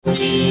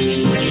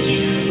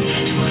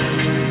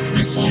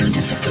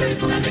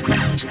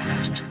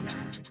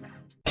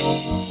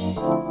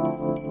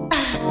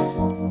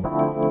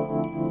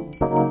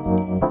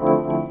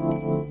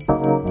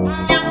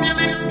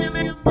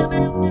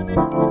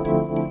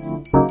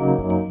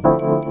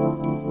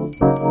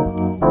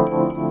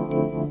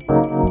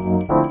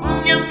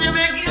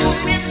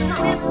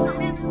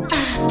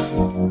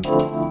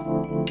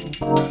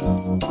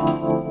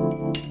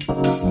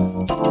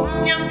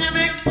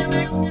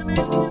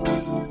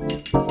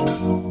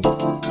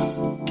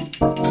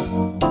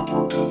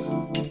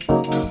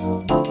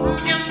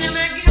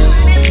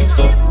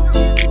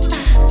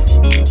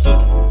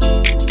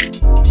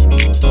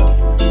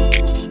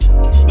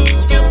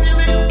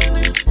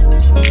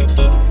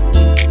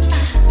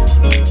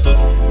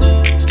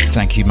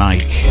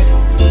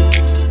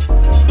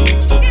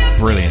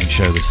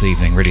This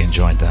evening, really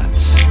enjoyed that.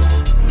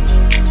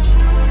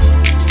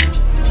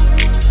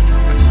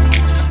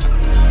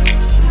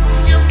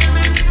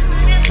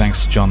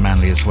 Thanks to John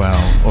Manley as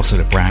well, also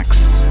to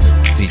Brax,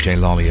 DJ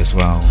Lolly as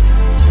well.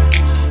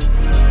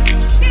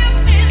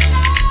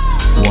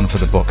 One for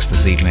the books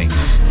this evening.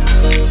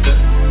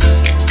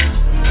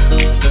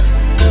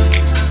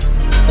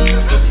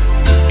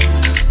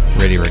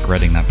 Really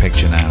regretting that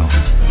picture now.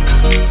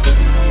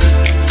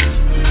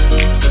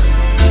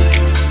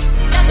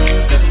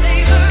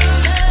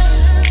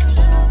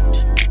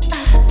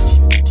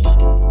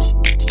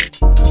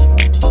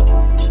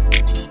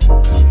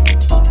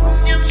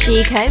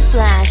 Chico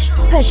Flash,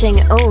 pushing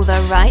all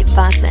the right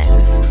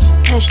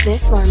buttons. Push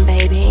this one,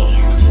 baby.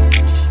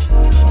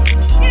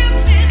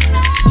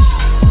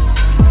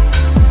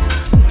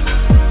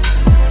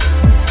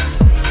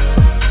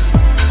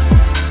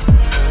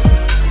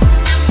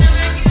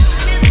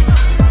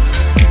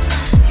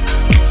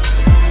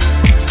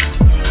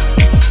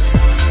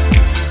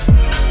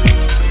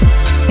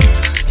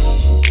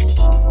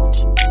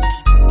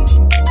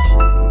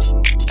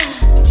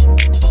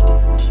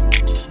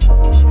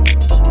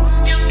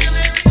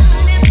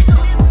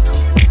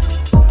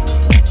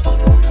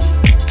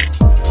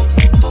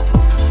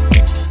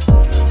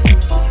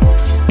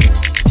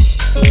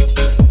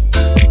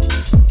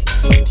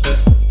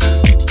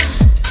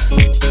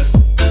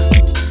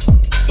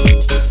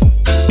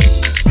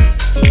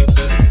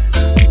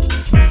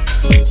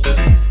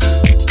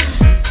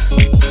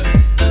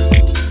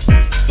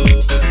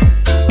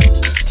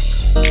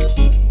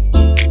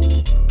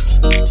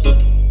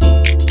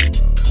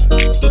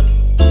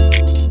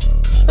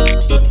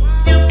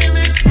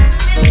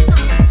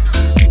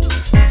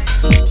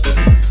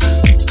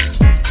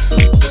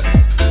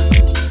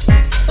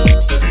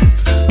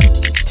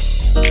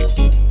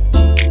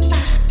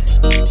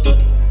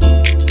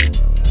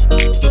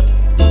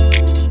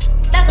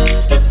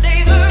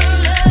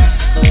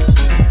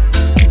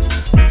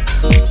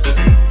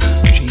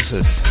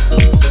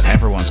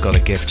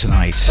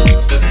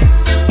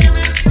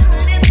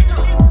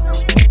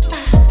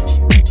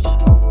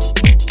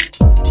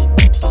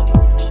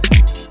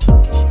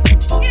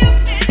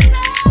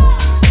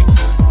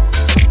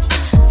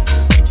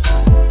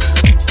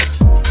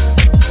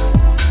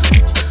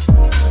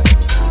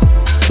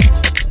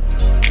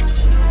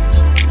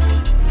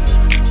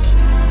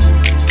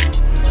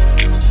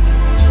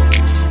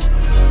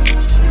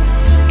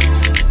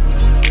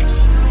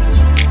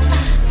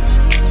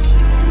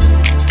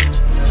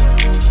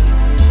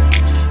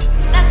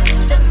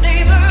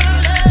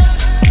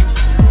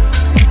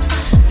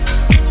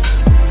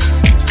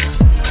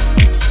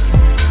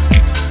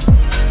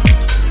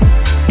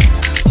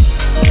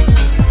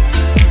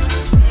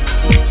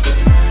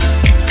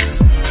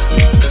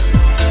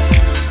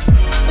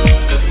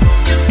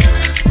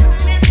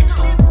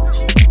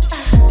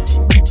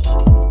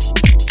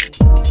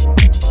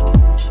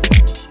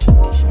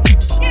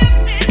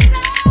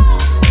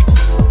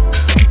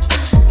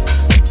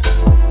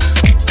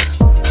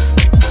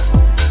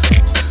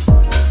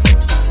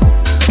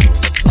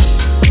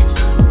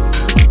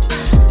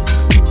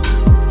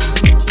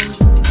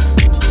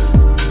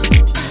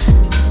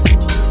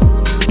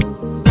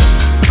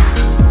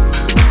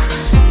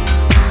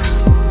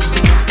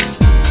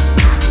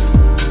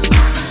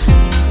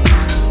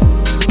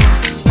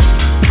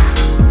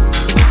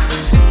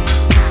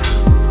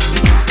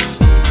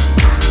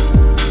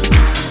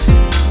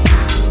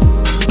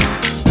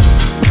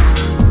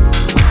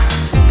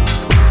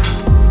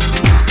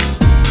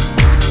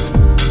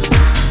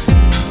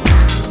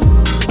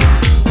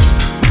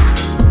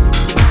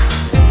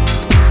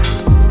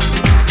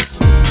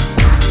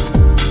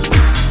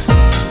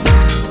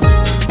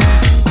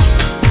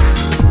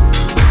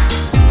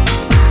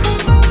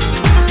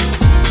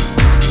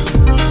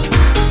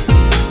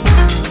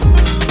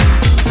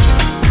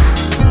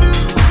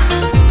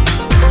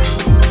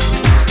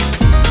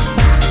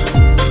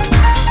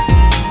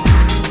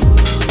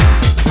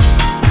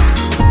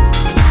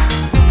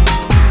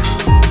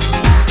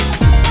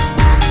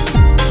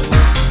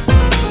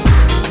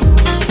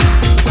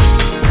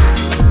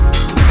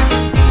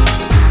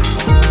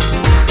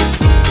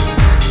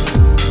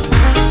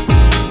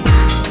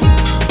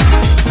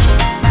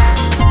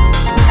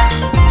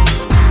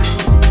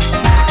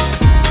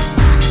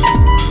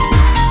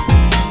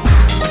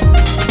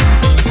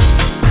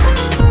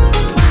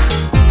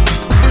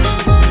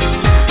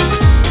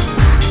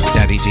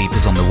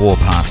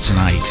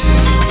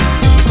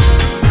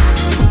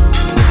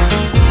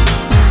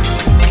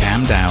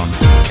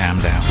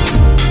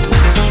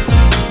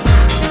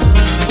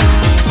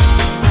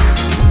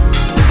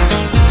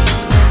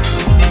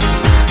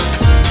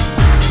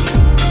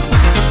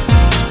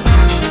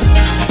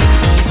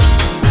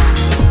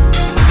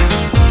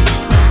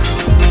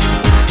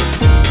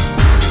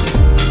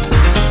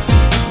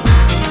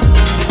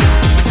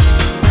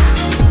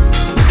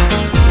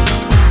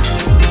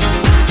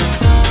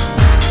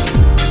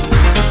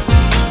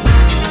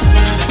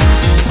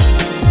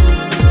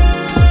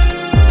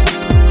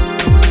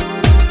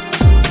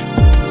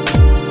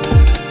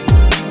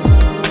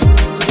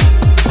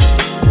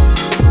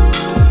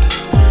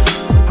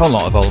 Whole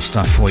lot of old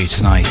stuff for you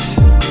tonight.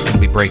 Gonna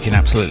be breaking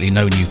absolutely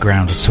no new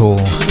ground at all.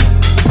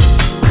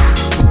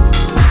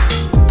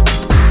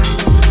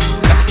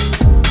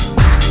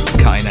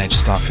 Cutting edge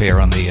stuff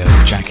here on the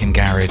Jackin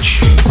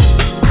Garage.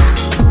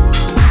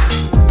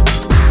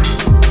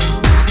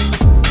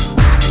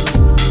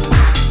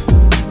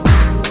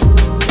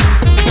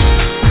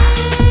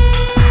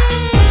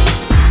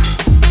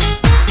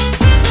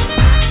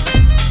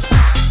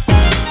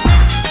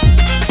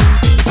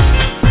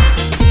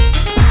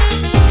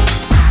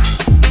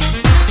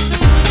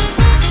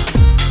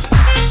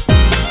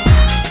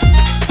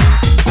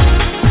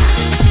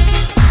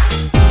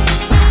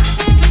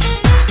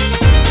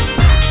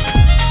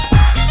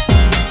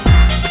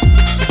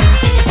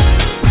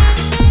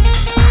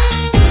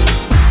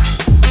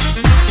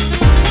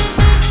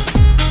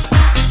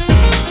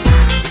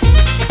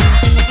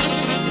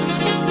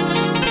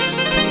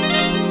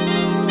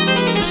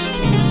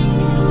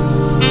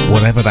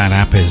 Whatever that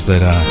app is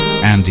that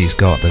Andy's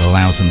got that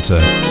allows him to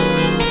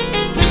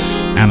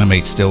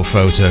animate still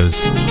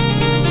photos,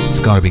 it's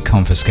got to be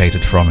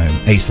confiscated from him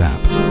ASAP.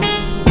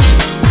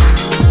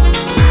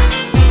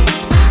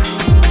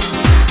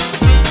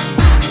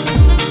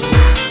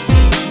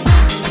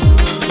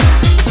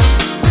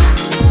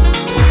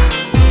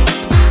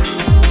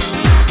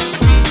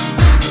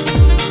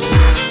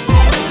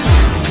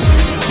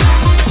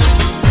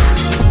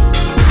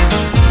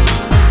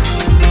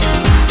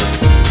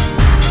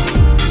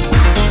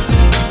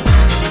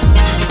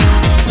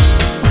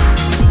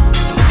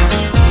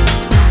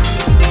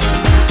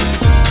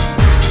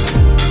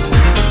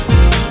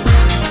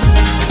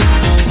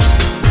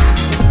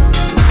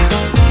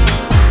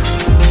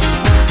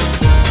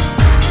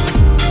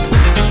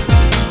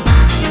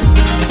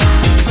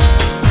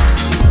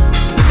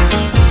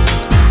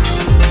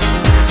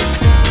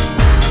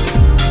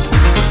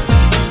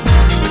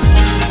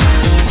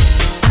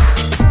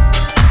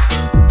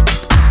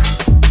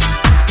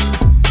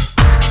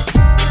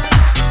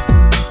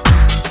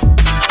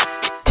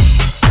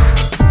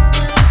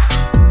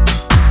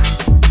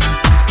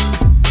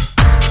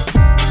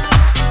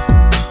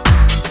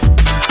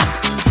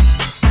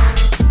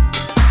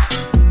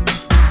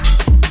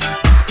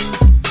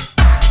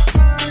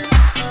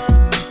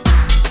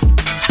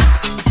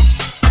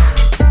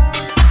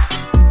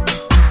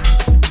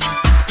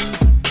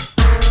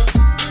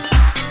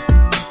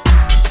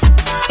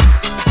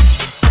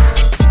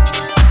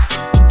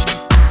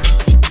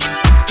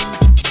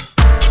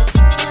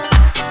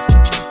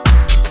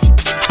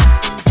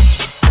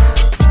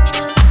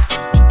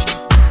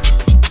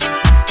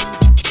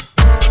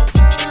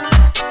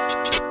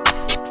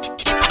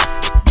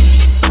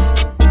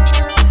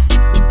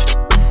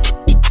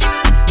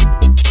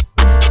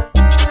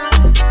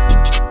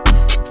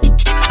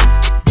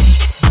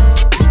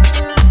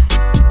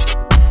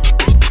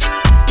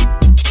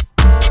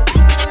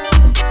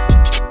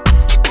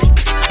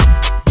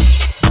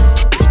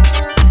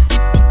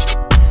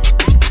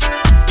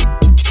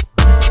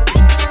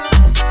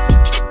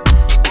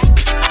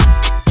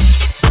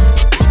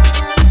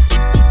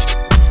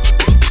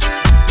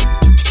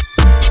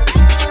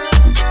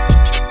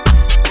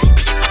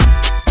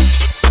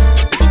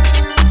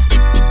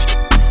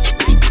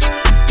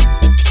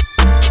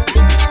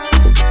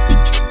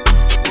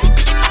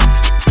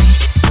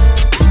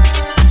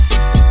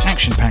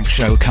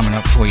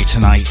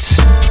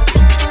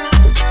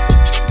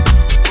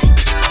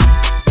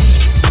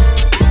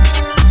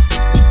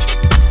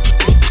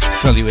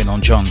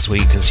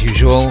 Week as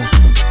usual.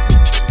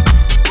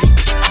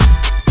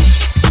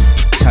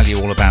 Tell you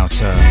all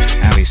about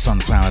Ali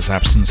Sunflower's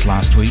absence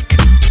last week. The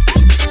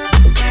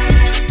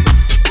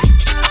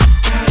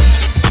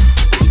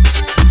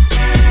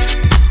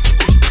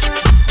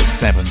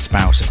 7th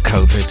bout of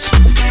COVID.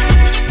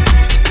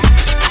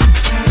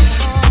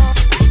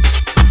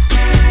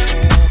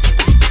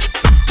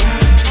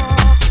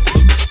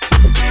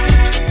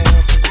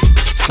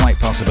 Slight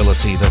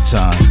possibility that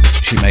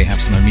she may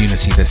have some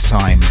immunity this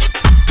time.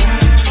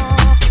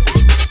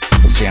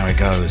 See how it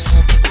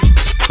goes.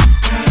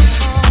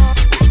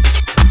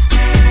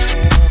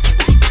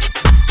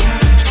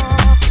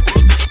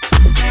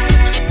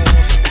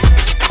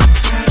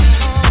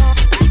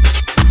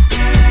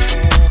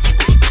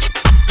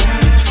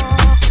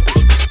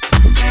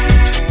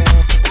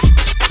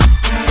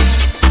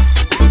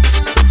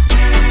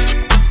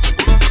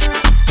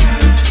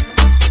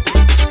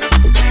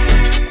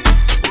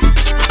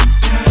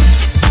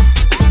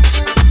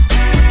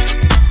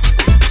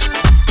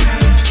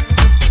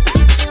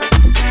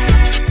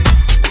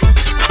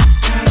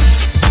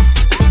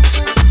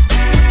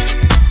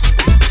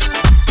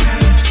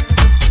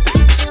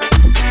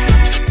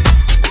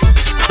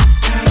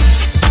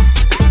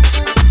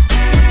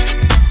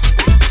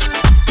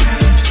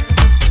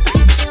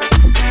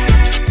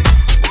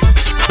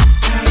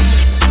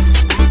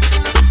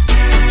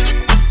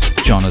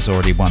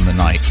 Already won the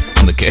night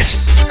on the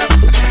gifts.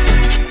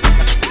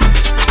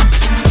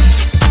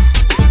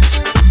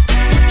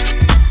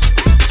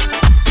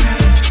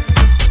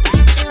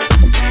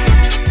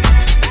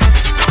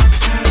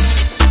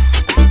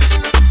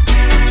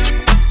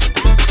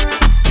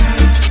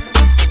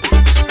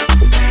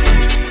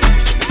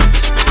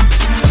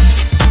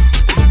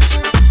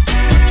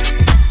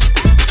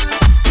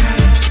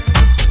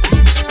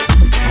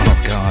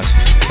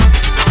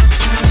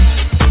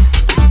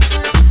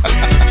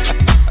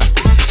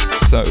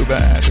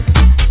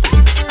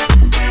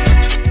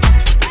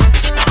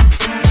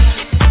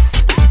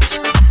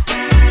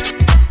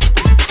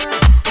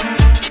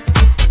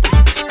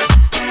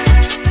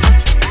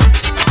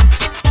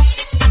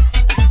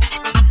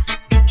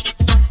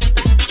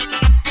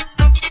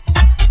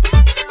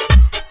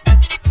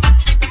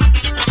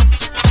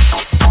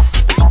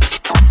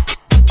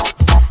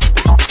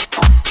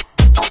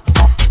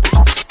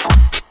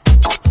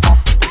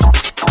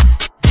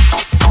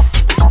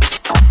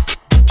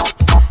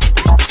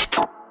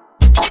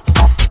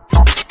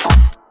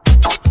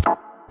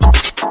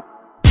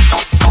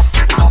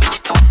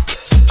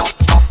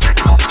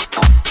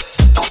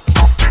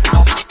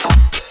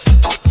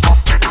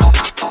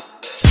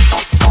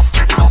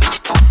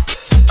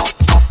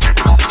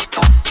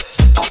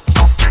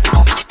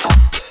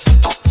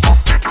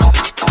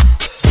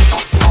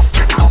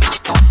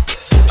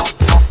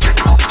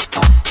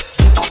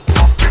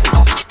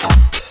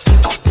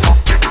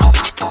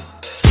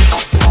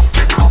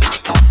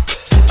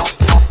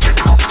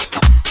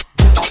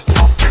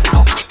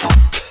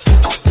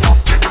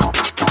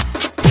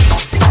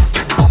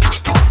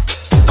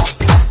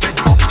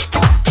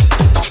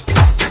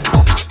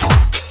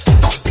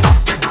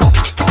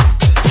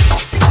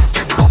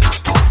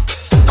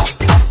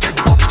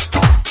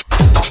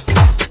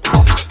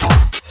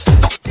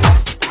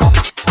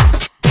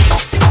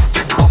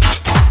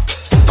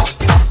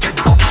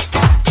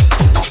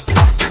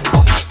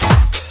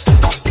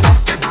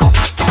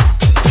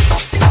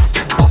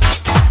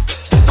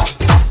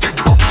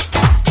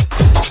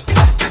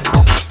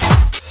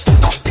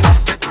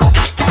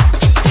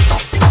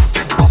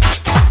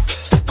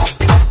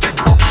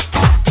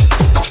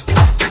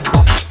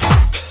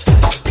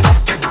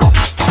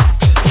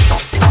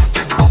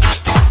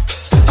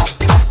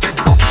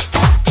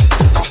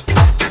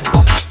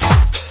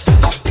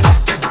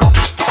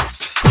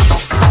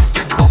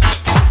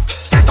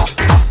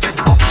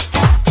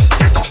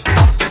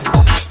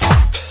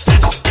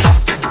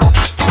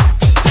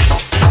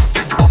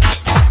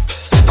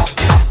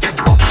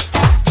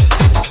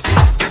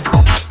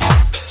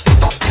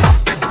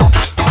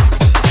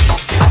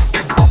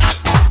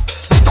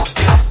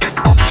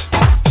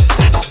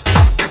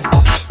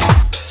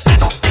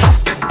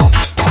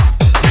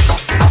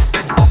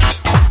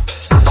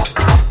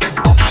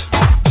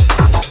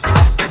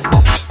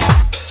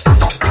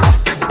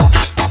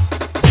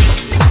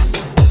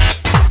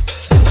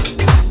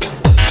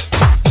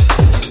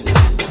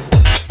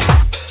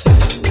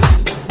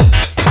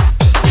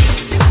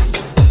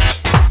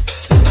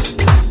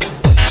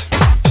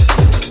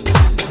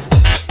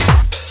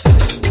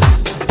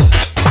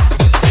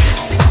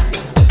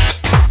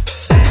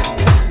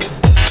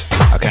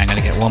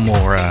 one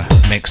more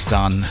mix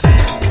done.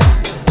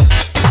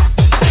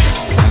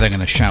 And then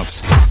going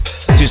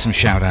to do some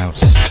shout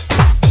outs.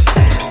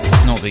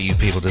 Not that you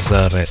people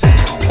deserve it.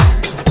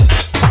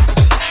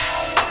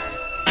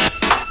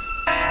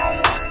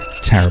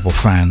 Terrible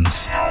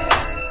fans.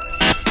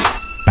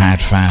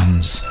 Bad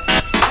fans.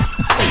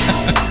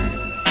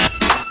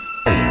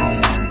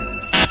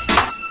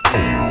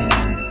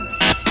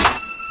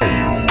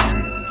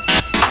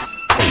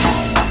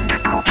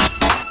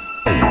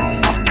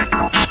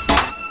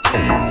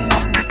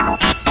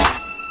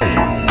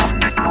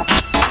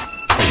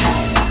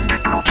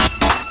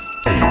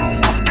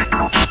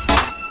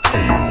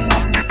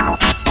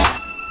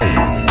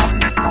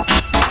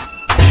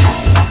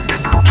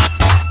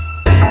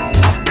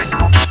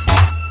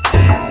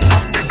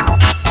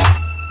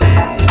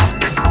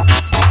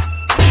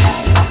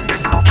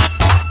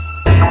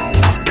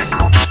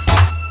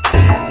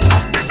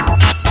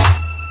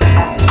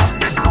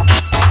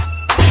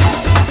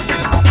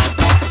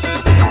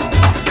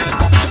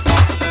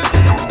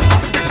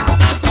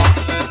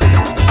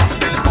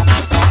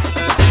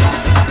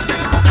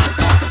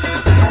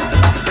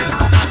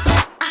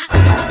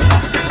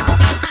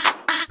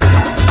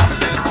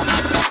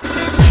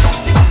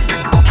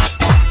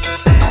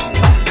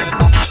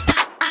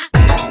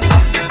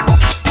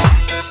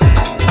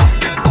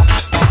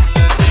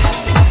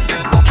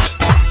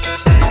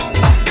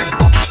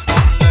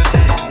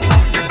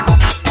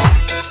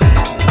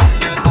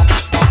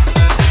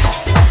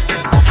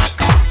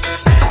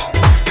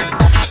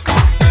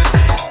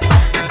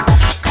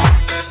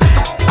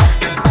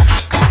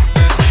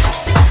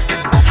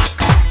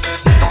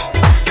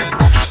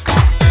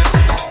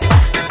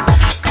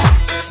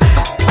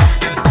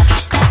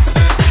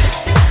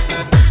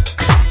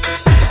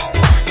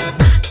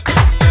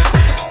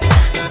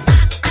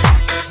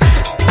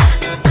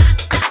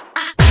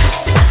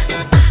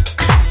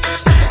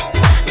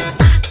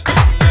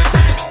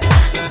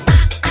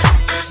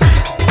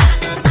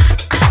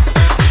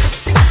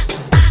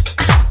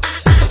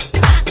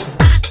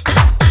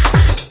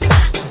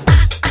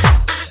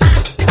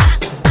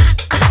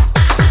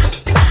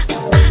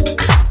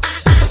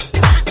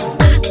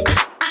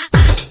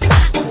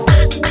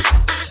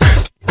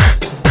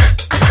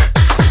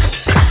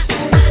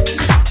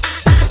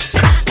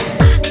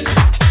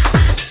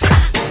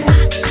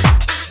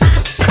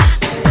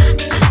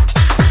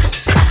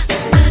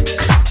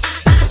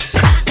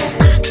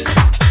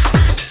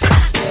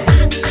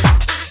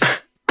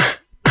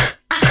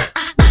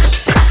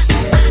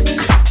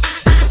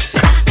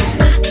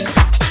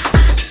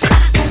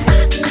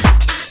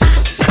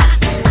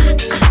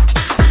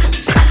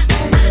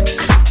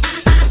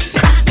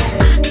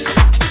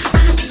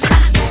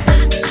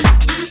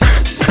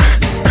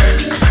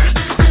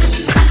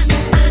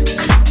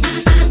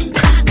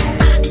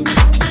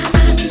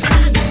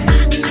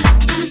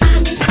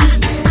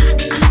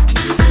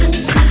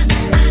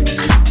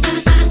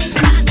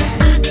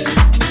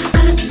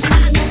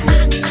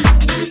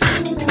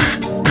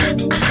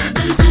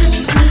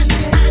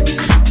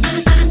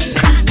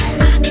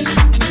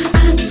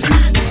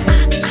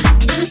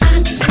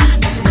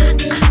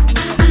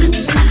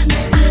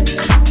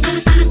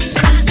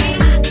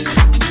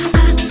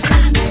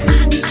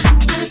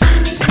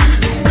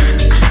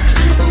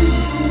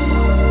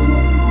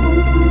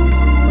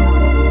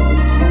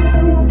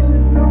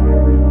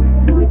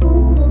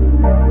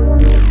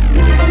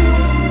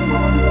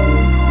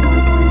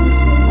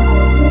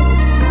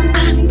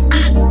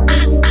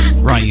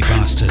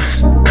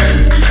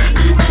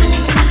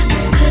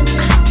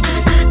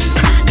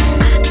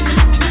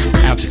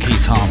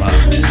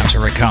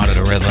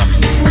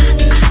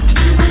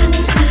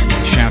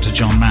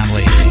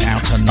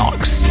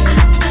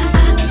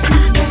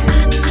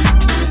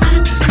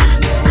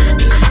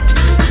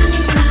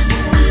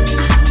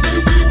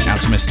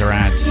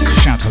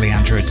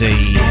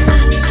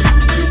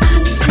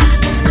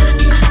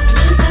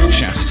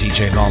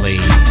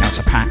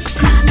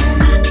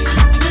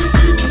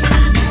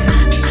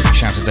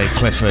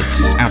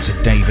 Out to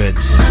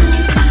David's.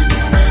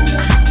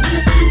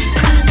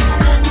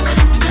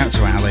 Out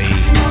to Ali.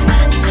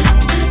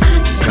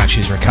 Glad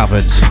she's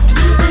recovered.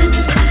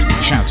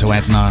 Shout to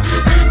Edna.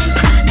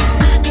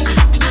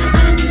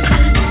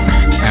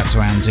 Out to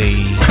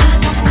Andy.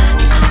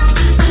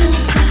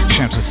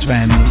 Shout to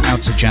Sven.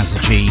 Out to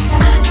Jazza G.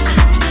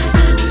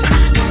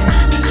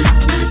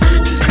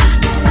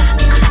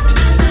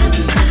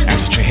 Out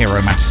to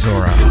Chihiro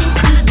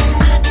Matsura.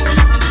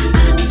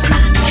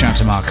 Shout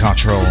to Mark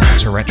Cottrell,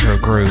 to Retro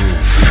Groove.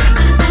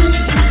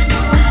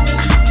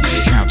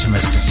 Shout to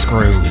Mr.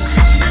 Screws.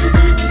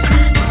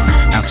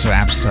 Out to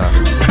Abster.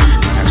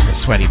 Out to the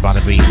Sweaty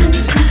Butterbean.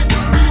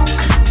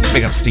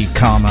 Big up Steve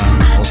Karma,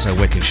 also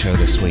Wicked Show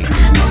this week.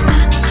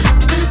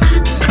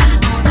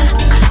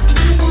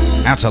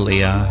 Out to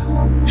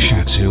Leah.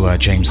 Shout to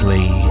James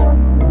Lee.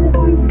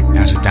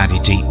 Out to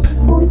Daddy Deep.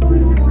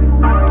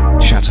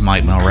 Shout to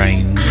Mike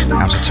Mulrain.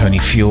 Out to Tony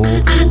Fuel.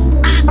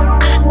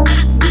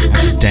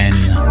 Out to Den.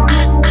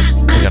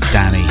 Big up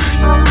Danny.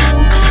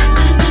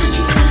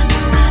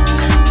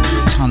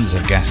 Tons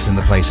masses of guests in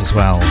the place as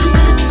well.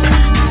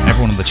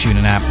 Everyone on the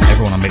TuneIn app,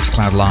 everyone on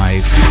Mixcloud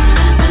Live,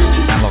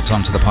 and locked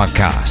onto the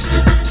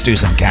podcast. Let's do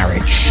some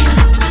garage.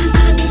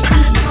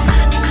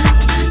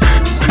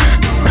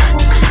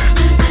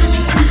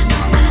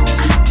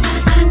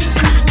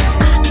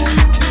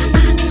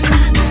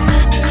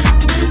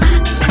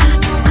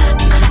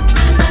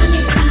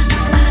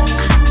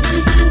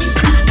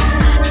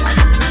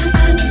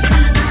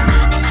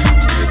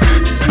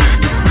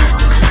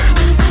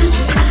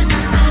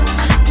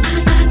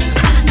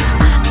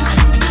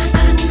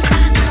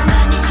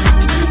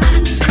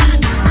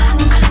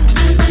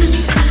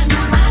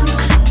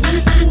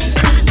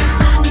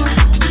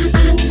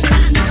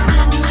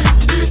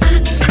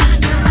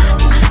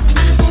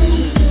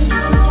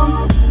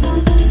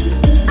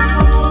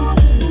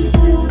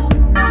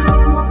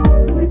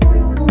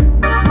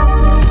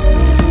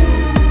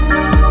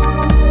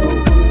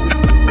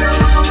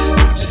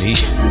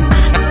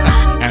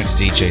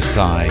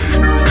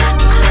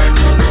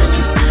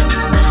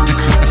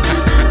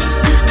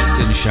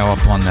 Didn't show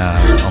up on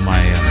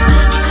my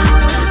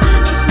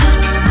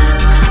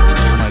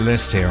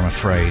list here, I'm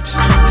afraid. It's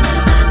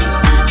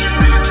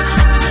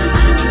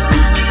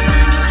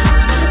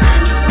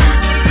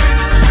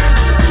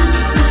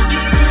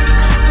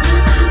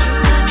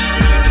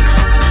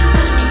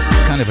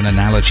kind of an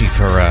analogy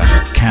for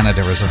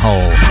Canada as a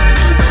whole,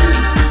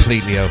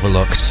 completely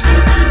overlooked.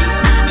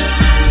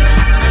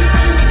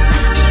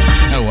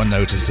 No one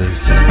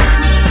notices.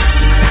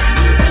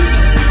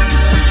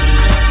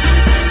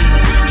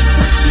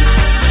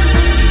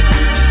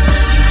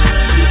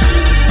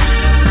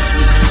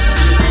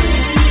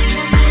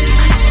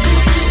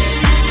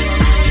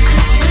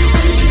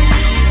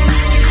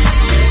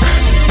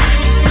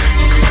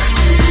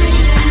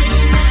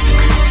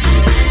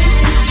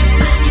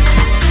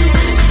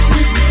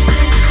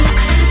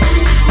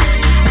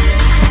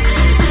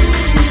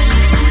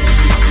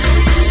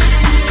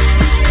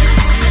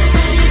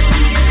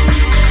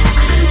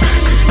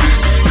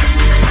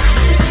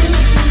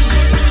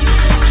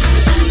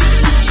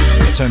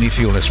 Tony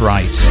Fuel is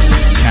right.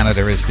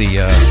 Canada is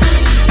the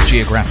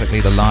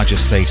geographically the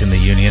largest state in the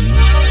Union.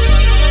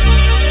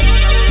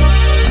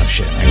 Oh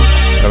shit, hang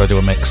on. Gotta do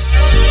a mix.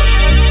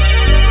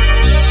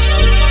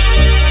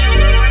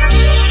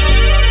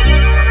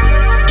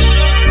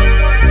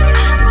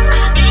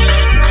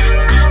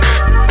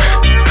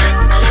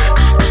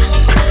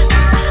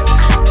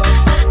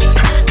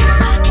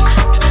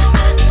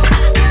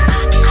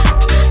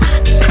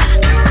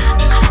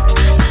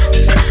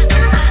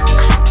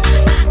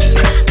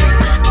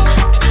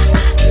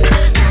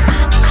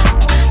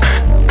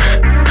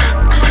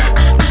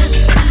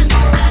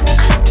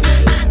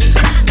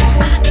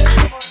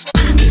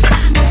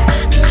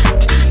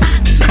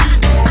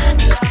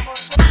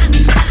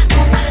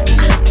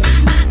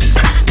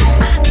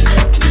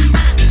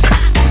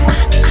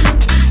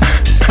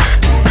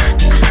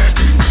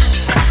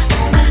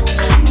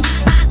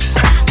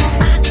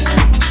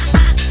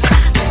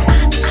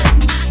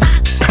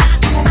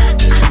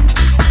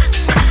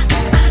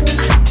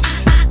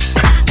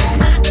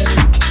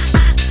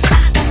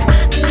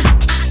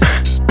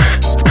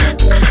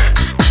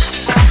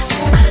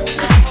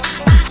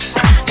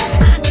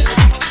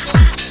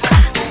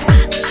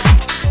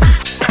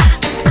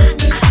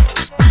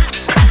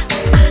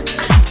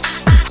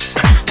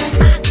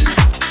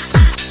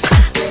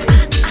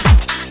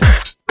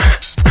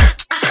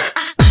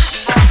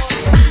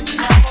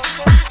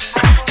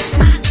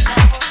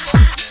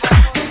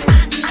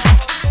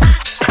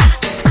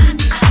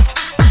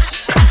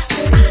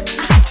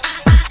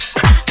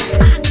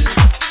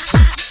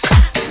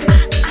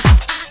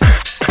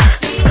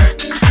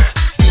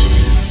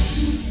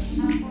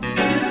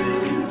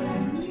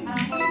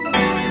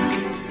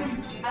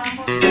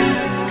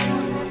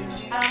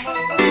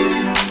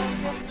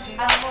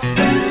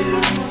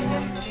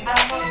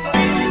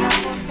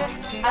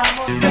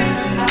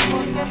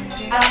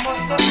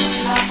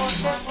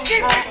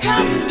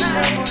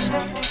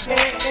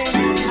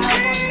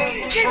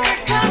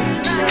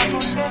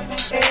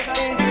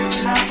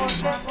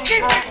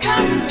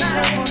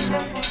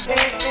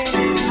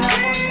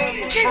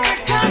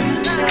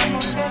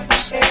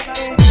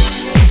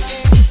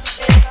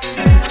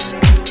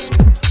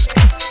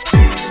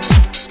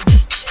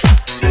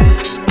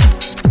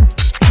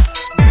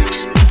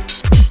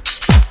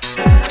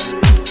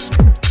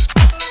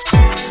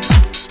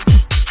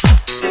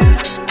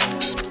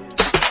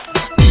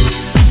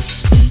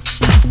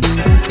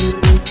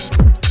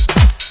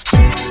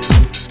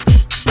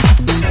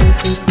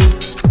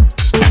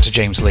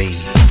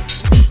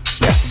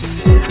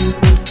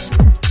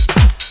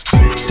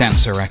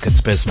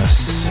 Records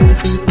business.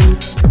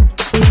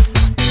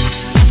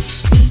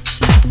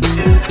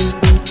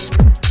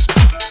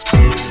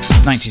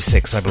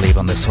 '96, I believe,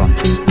 on this one.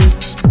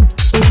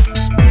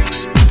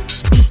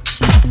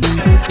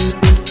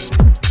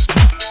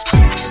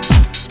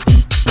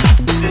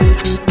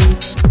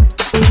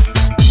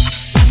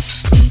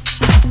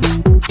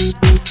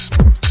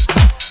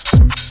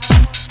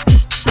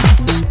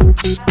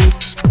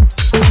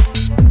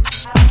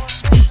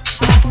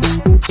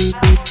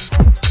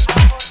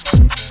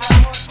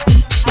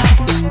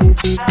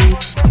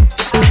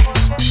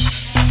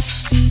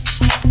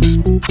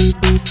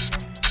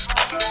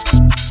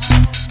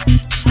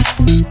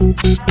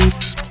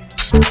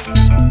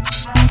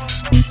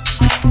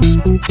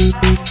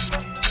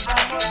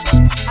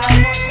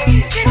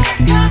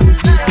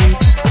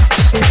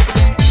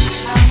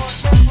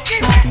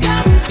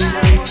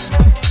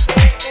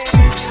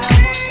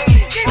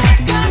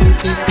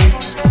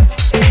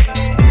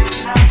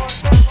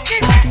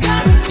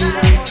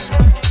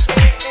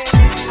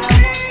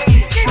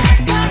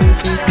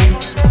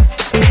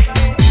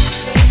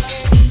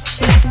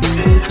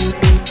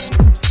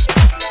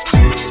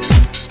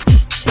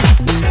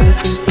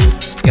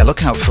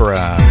 Look out for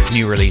a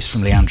new release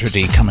from Leandro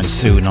D coming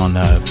soon on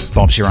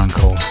Bob's Your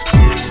Uncle.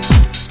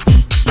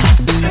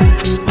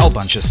 Whole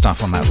bunch of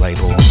stuff on that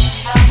label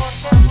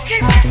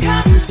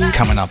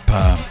coming up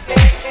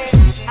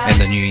in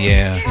the new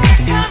year.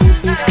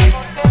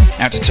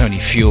 Out to Tony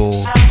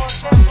Fuel,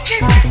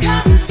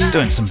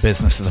 doing some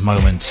business at the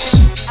moment.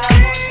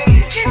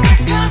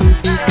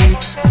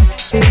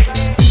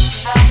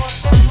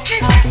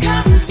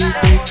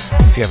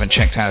 If you haven't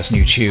checked out his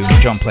new tune,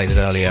 John played it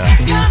earlier,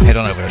 head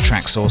on over to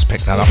Tracksource,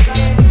 pick that up.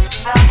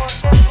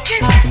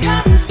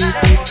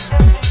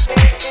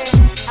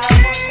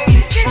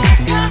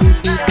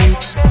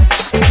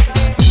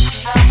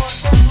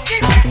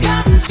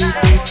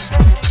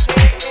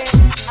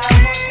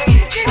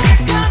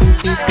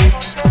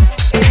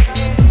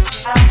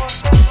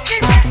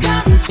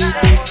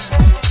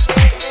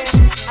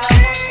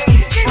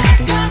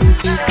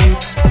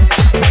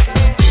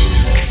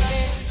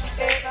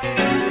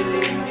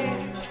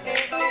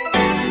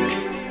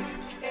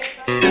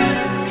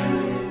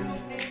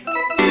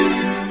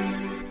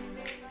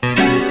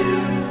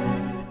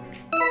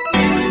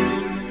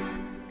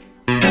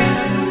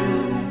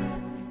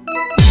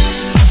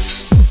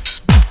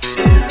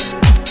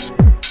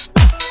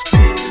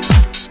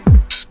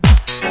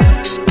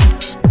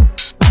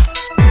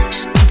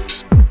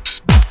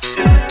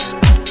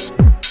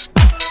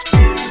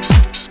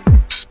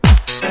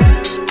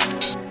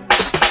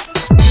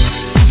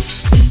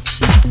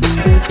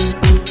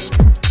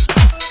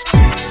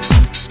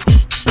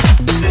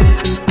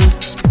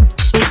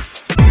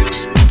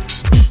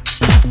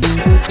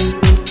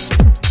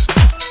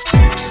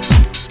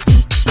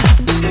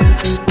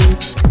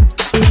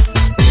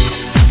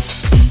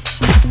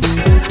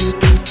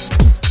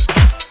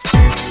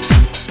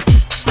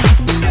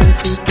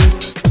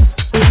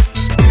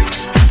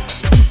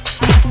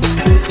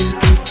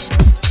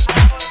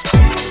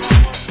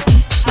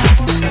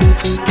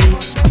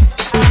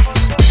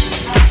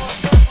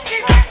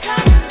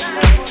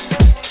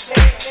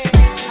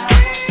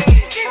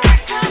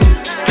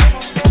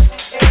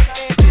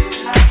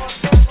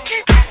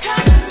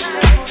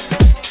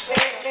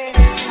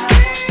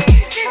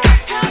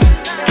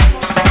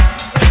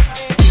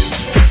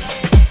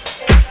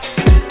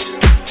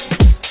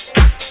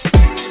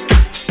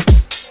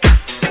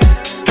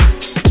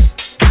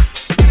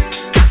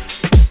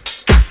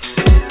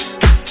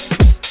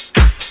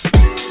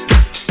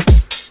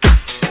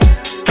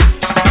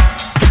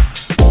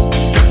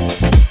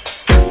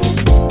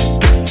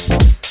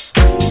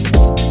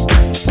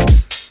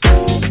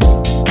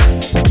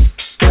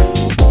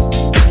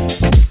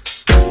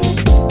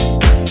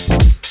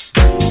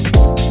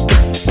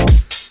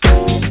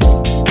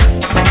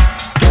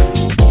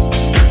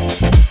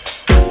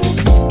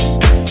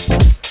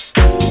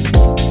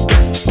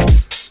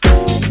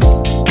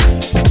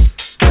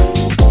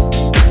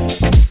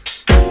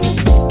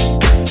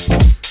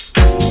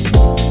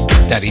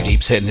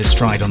 Hitting his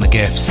stride on the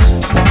gifts.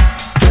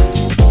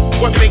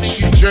 What makes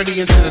you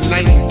journey into the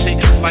night and take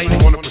flight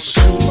on a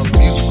pursuit of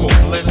musical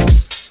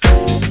bliss?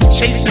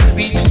 Chasing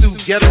beats through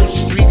ghetto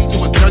streets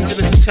to a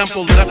dungeonous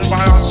temple left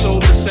by our soul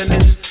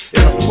descendants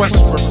in a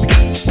quest for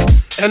peace,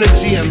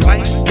 energy, and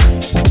light.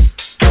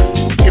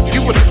 If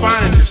you would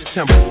find this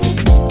temple,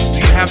 do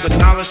you have the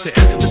knowledge to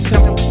enter the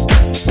temple?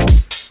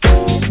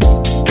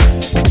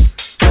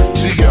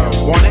 Do you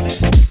want it?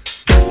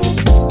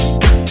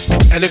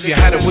 And if you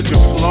had it, would you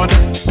flaunt it?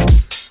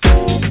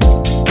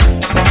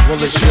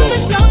 Well, it's yours.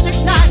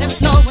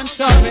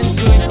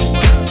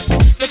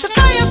 Let the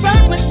fire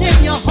burn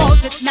within you,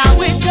 hold it, now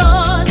it's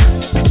yours.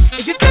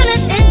 If you feel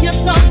it in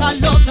yourself,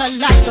 follow the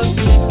light of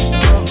Jesus.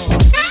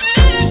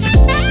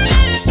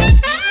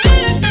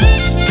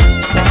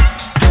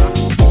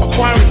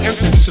 Acquiring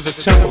entrance to the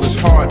temple is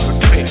hard but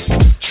fair.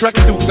 Trek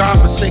through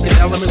God-forsaken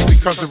elements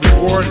because the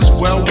reward is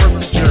well worth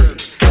the journey.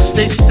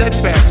 Stay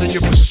steadfast in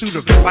your pursuit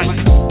of the light.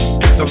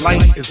 The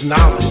light is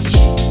knowledge.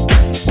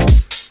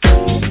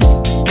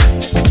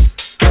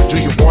 Do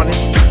you want it?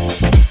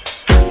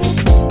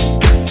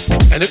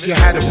 And if you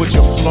had it, would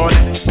you flaunt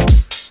it?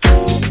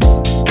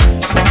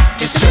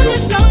 It's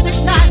yours.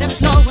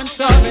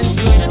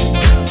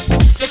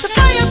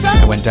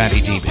 And when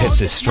Daddy Deep hits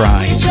his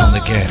stride on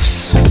the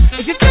gifts,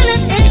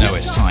 you know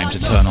it's time to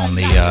turn on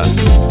the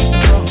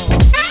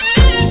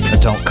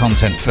adult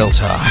content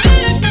filter.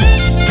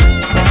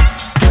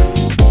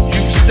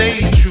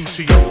 Stay true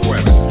to your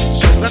quest.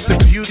 So let the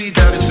beauty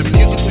that is the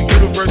musical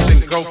universe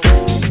engulf you.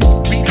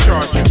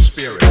 Recharge your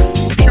spirit.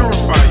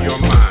 Purify your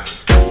mind.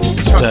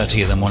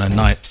 Dirtier than one of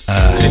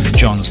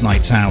John's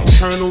nights out.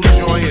 Eternal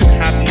joy and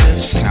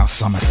happiness. South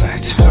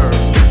Somerset.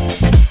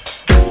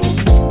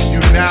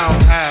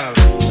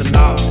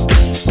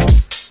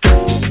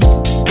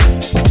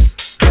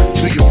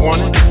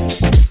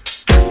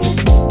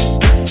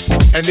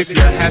 And if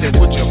you had it,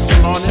 would you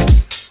flaunt it?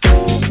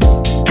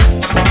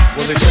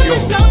 Well, it's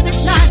yours. Don't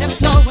decline and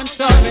flow and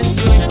soar into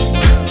the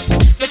world.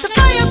 Let the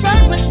fire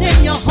burn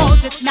within you,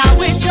 hold it, now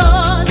it's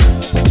yours.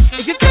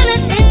 If you feel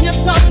it in your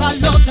soul,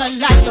 follow the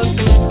light of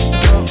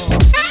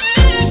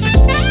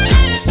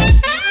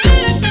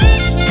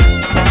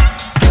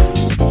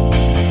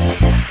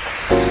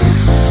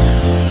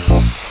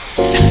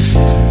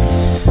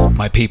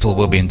My people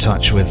will be in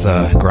touch with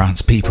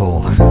Grant's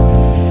people.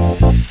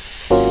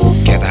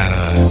 Get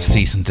that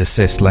cease and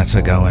desist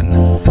letter going.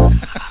 Well,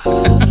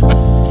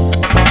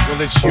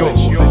 it's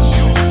yours.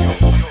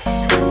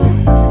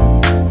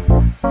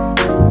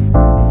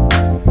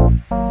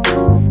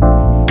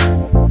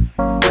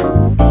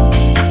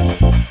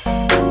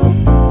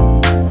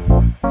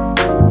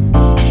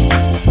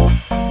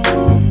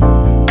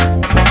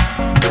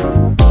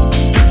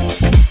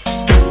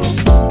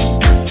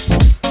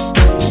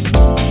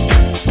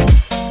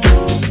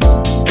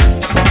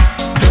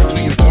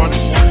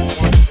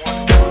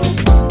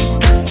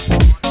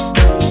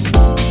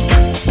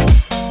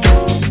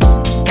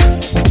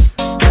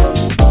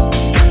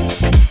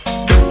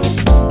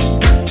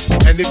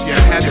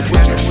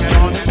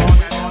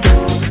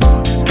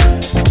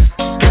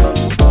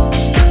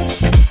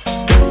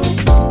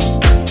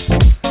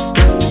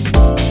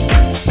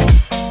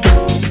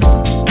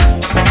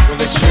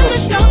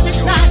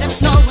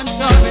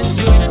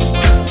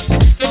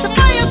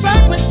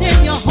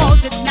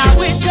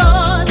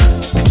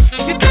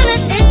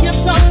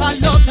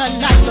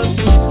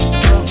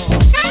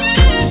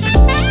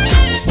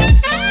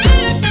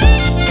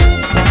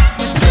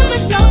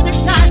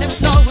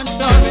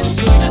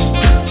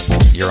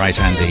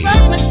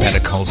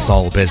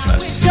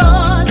 Business.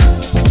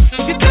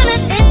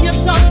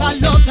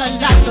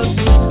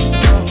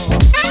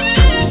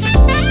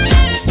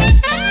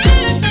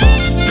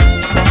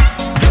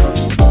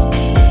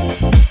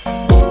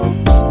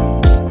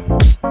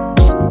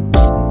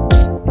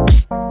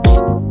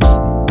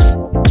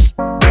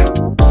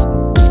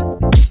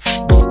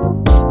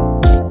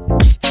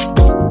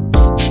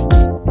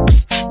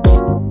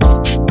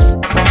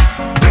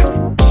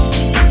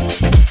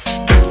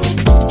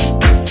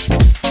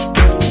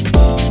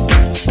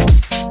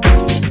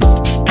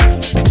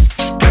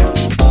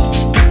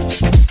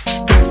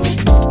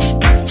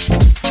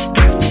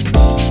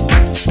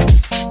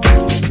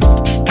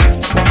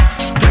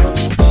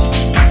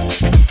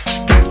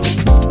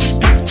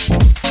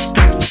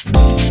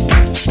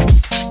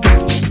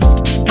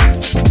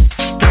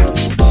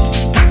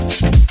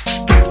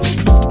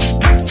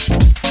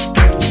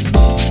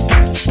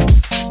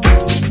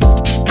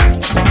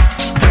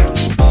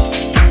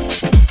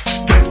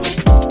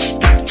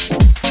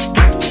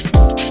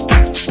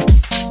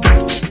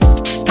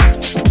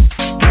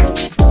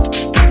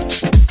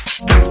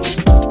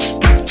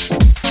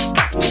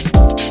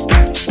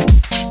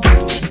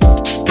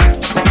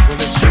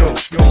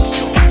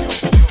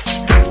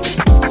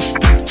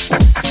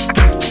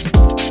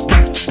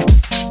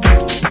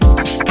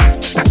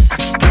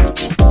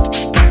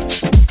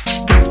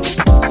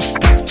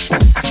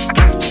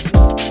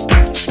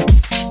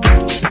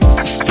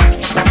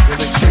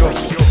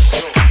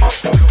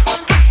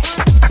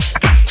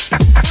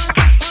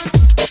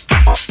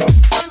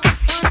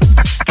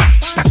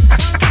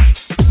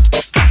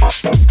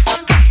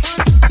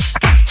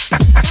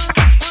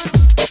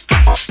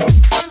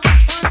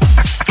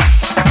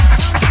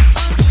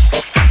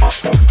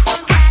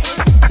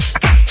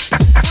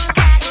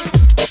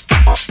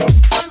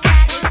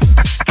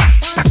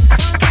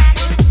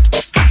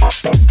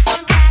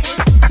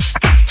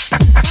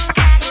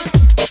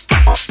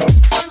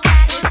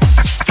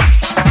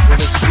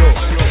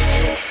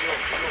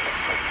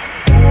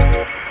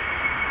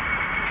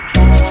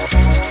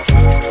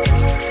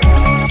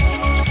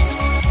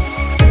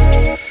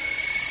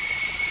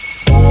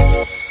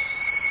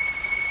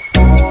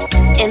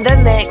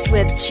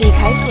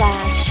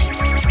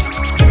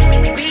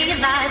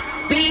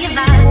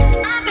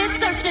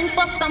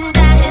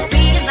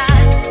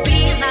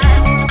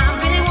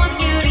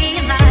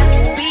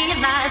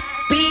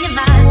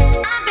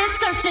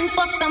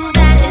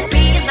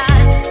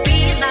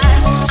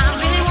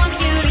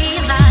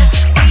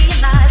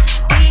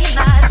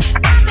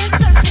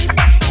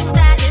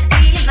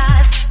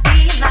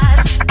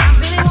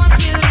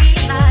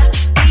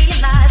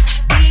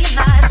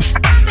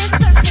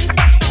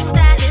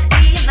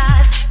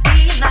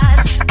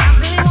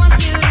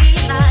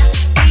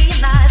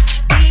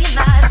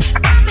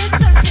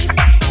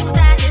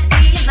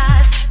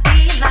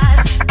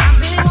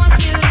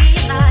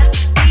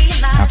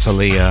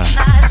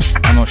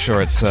 I'm not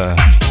sure it's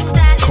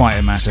quite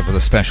a matter for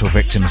the Special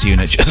Victims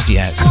Unit just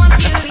yet.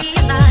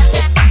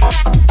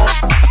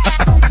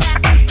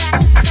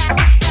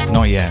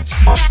 Not yet.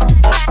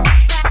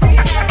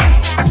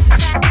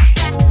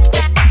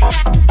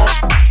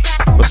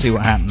 We'll see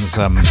what happens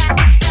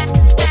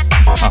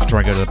after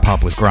I go to the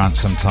pub with Grant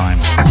sometime.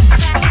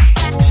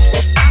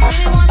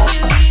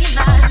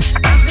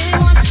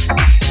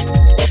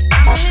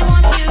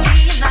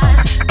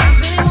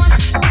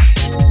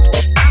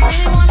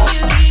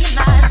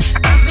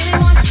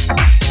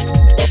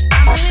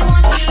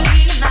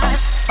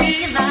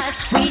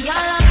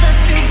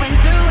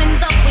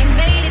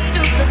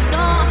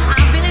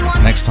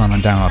 time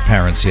and down our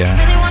parents, yeah.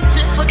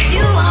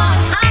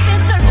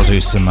 We'll do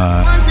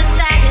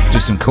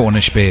some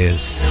Cornish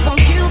beers.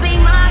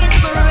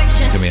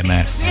 It's gonna be a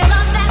mess.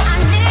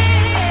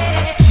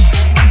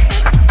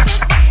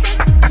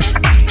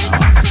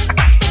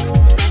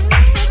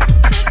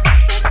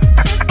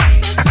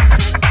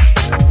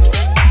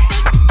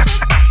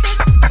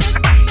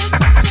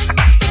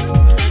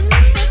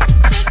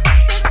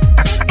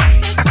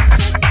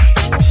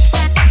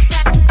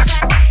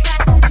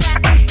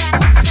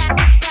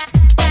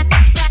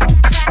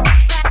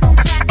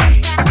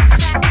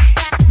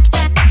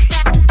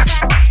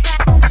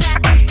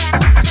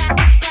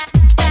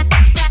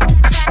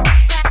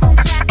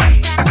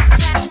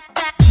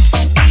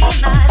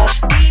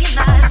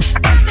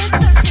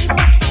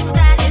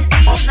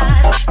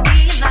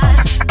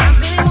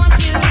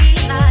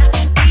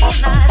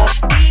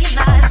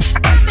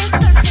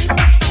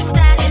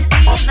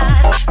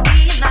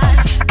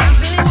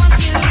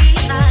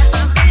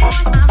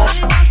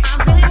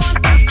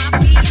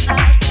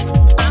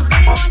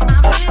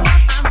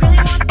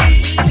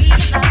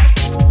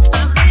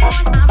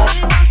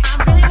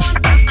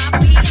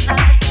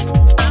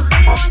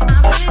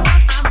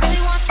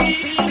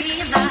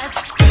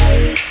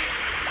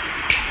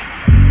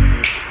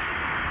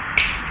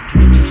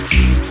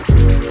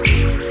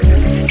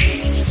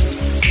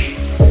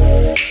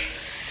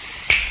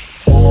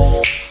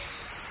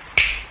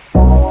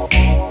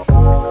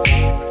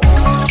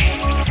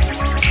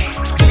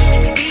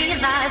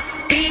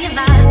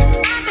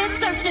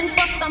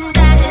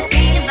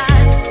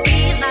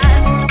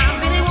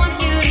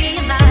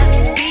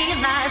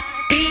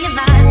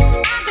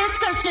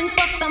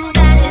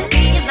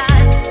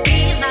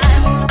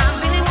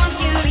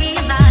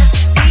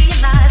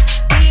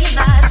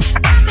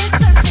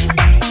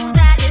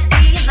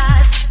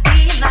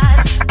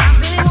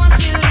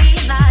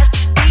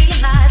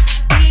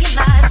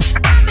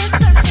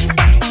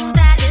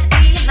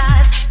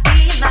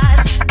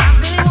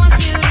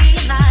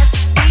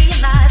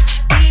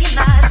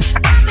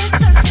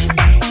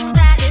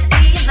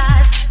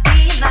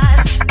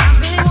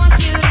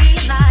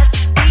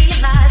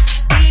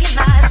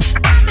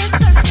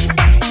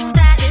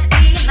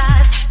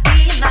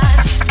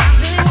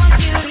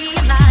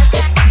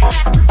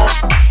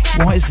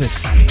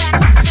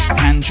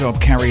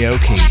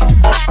 Karaoke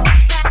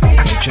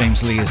that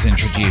James Lee has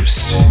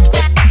introduced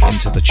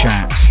into the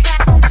chat.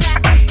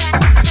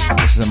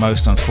 This is a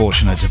most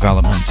unfortunate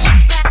development.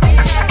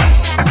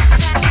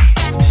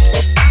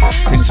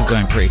 Things were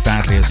going pretty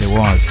badly as it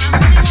was.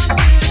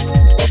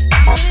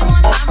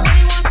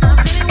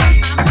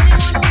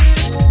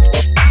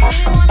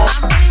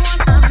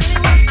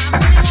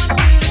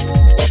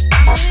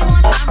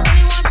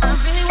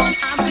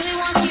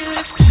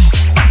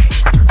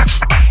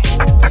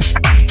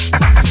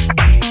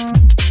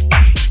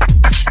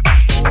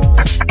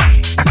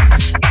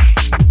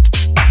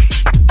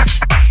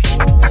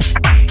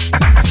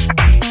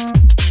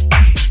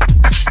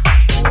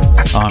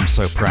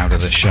 So proud of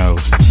this show.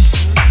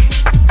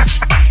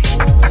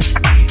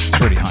 It's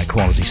really high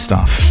quality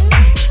stuff.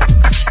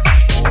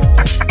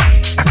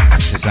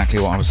 It's exactly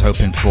what I was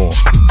hoping for.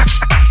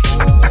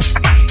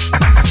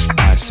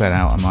 I set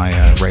out on my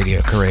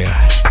radio career.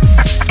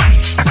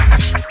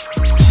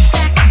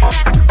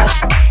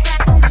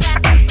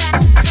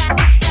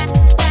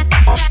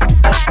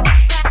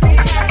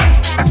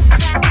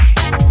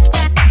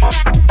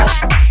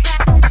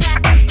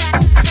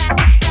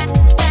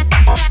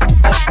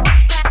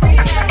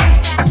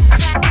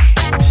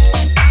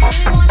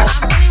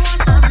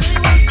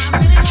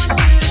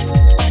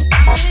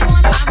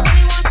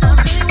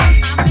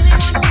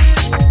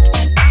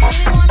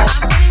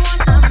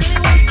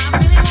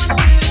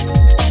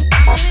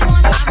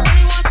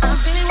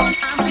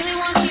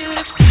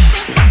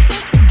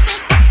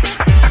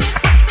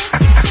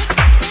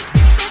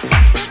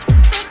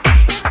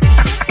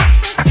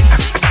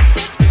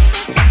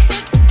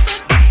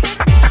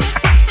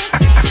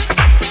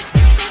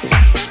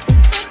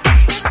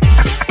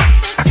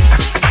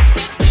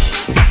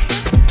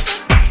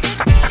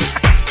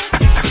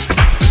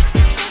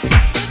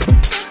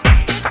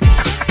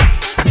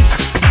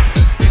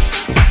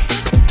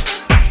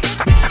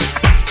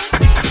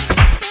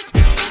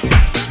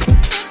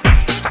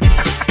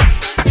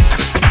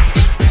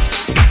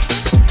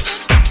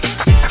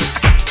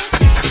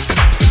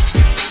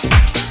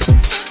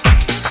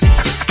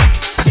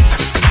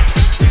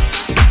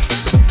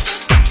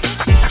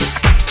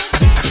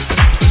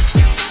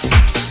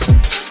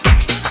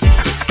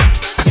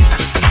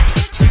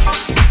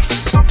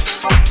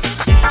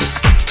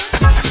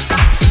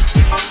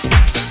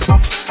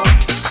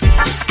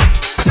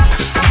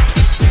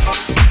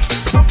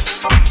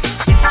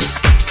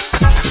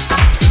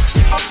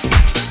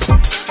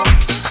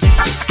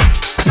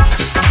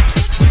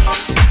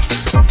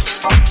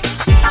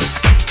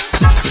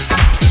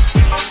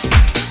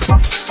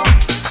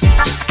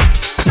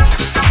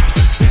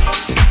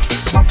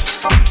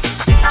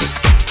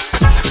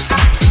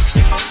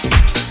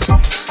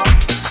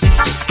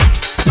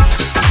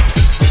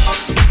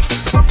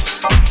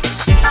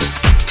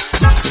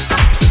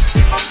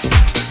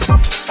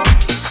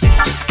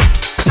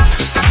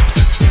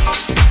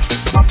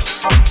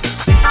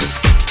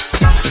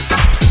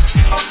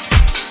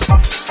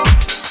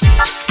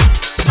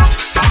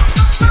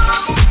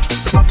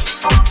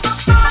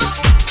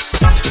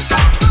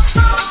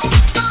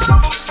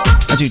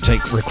 do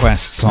take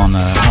requests on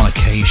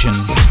occasion.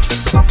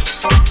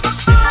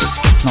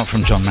 Not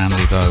from John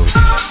Manley though.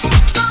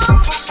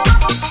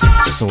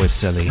 It's always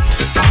silly.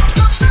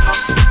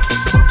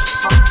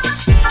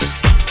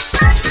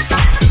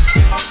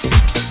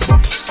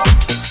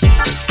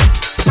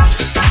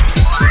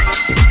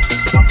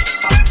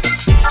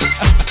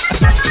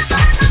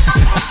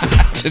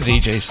 To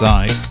DJ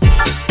Side.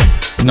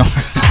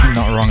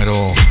 Not wrong at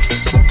all.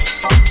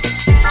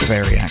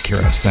 Very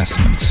accurate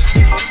assessment.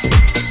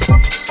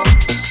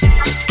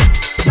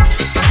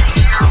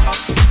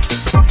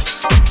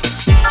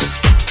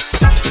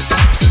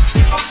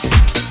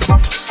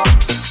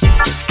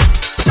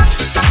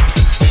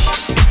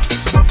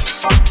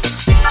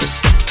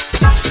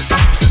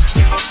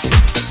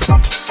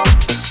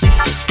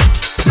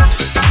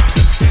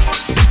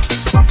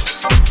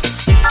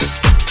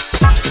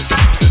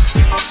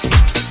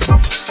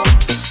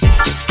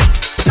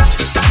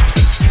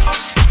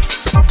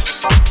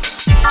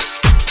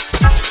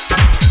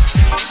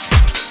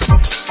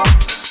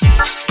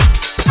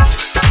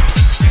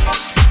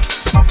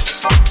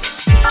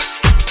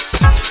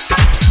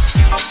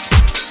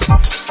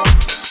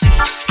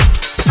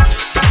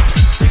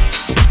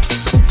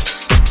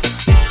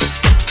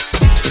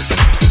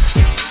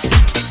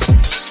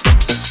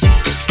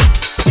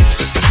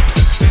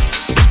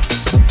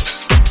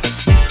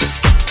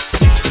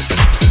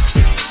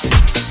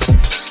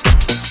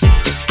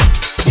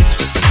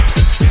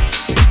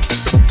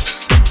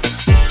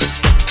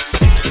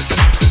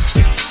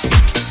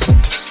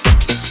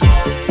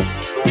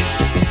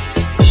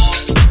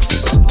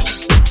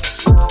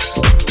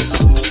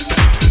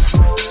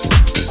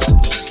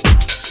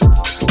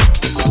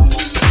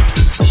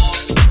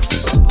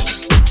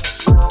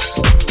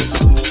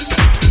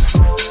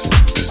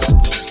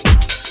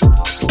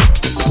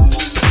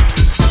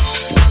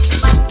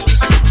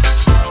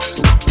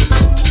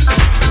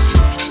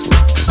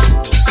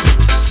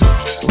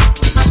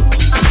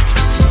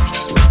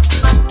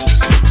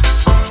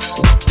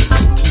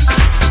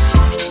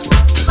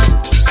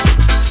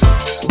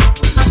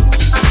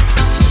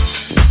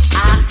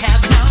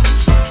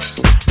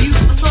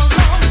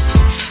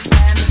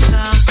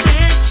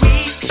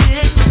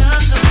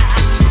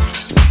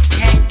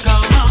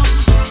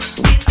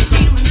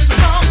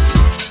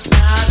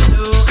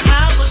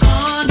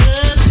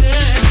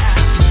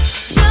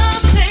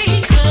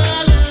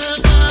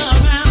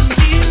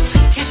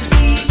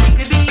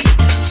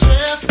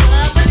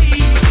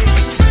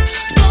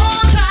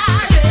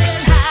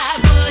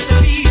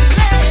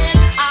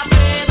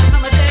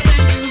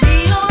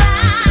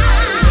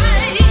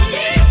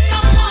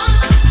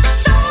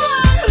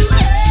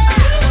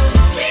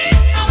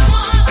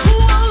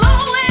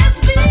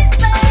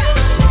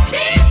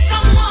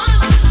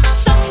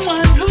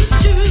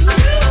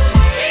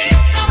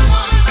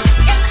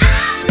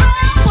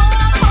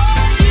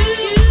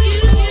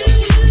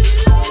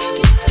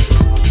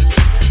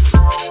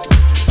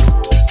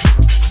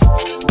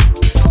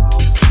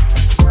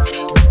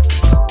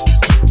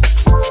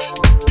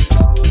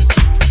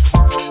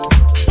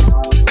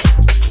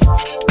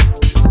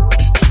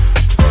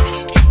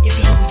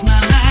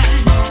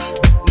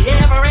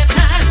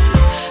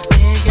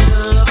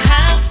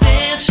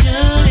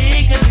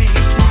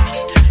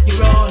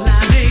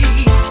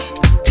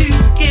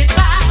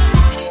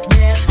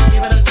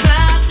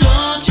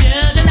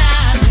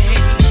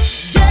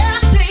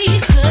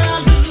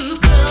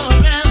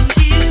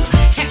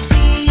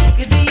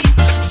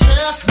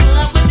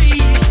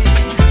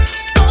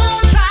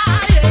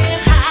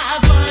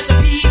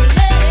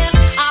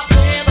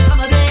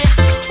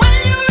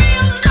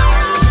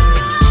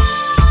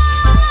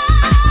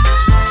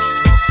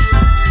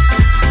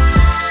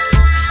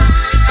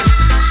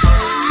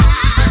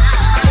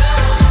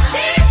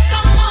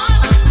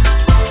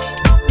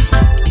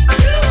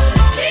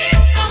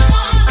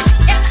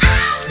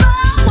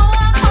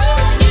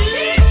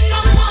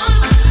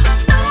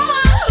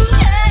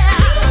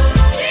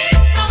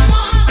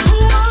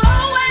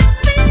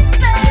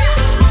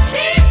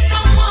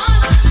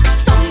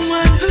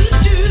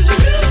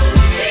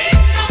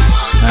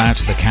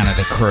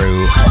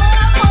 crew.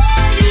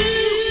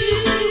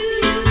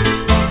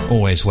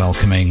 Always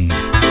welcoming.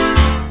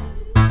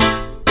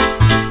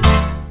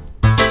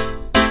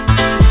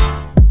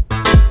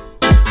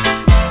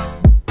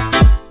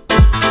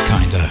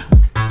 Kinda.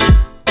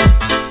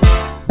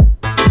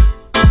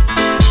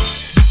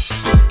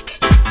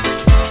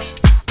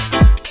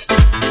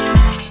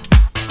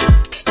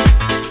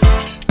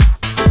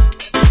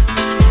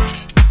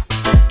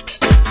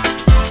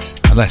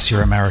 Unless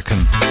you're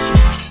American.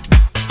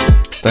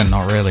 Then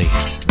not really.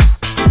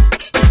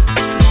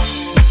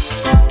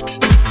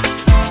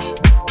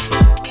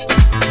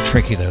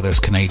 Tricky though, those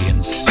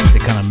Canadians. They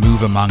kind of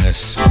move among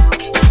us.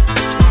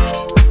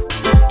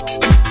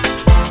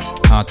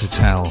 Hard to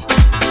tell.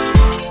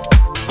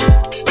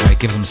 They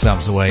give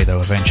themselves away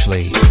though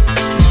eventually.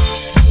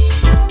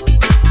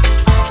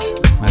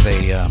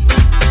 They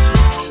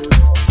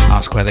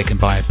ask where they can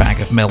buy a bag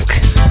of milk.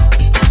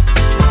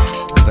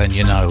 Then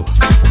you know.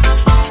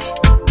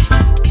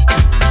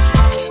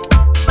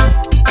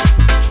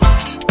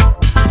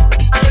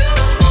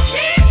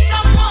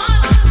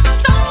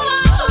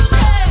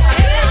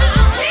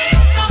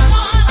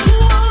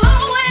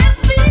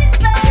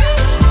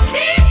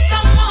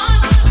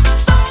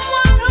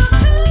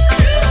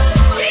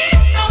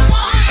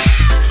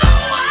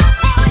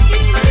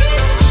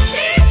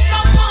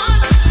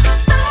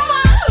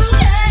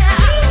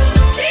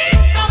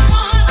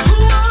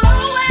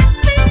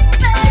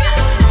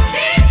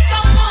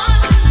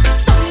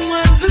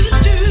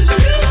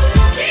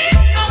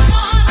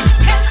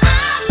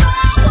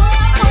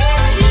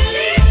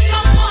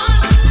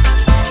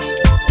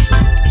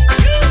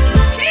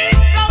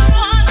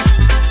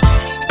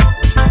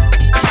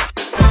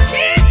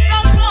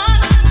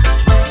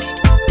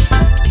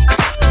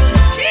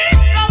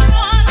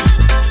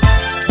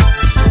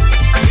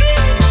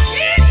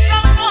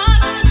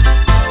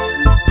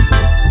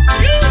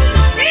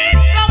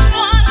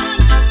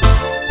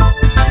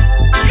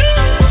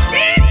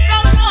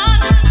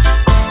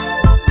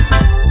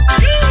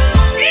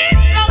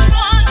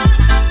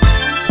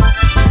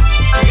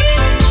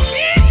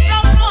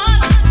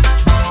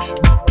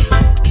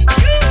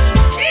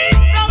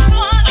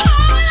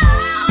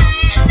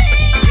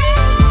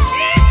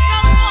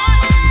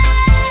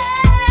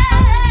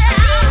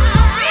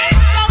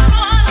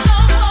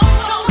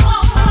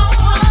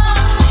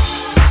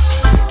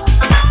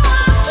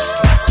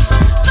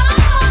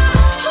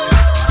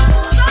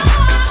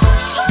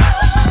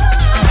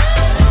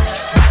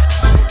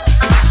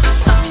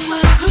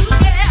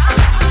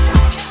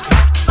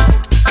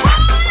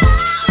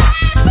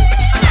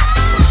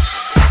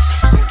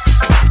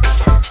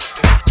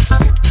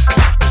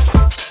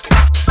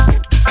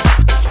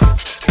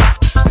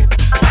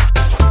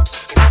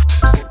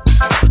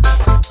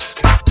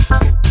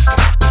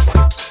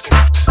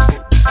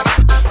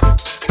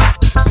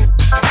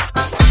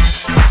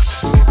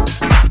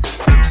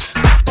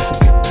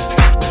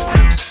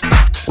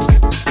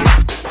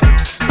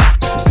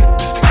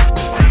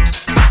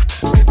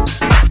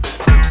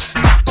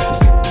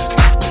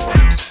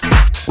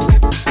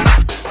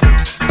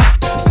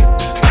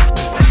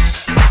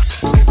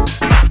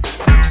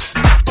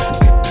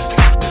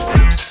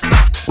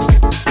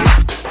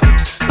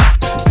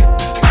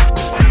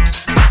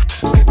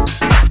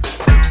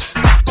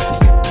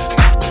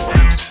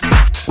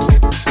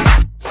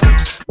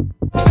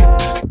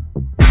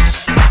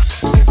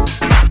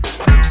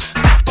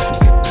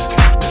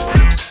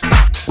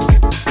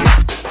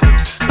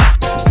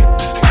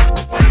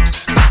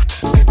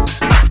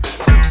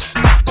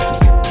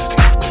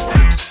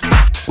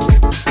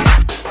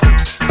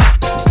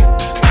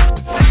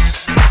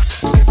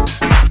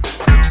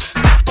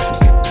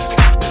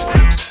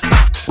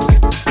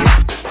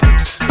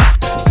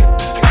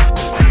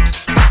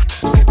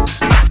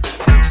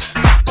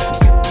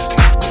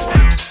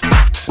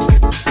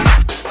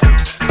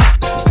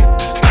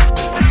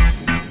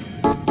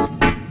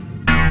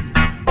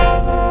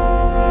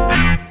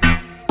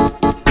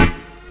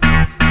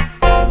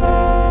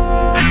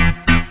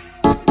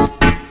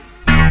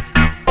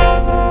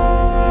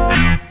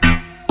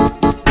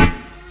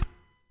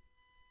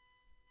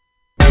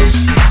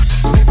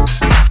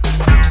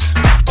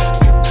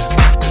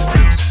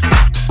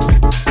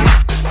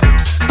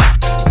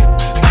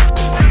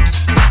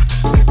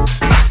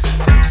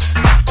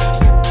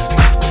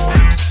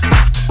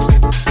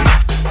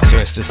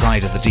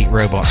 side of the Deep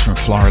Robots from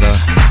Florida.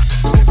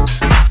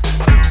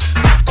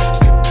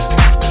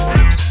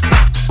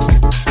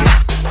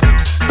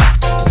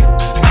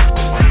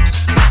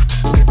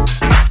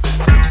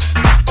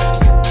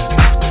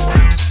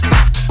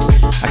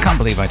 I can't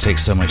believe I take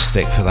so much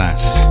stick for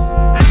that.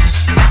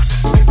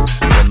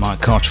 When Mark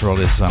Cottrell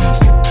is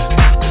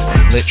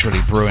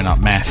literally brewing up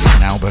meth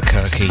in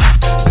Albuquerque.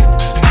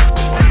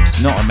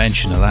 Not a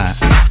mention of that.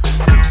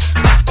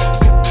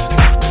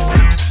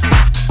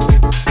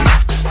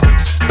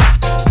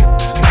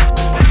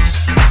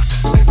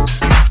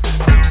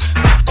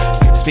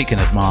 Speaking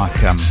of Mark,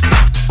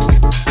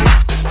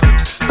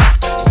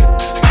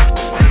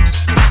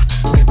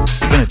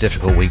 it's been a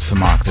difficult week for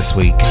Mark this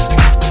week.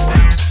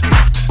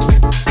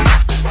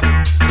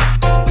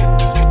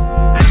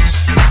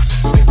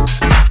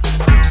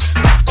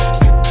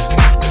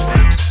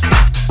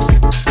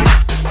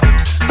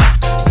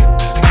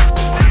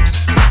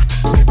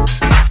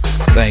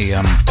 They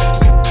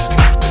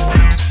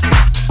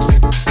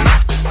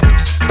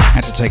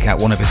had to take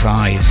out one of his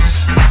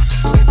eyes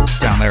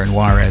down there in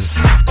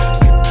Juarez.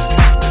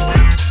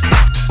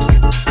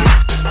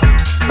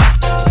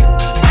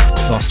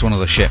 Lost one of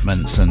the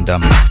shipments and,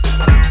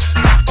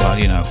 well,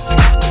 you know.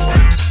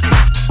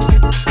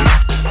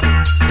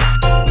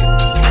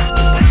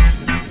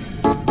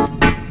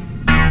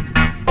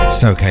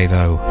 It's okay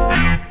though.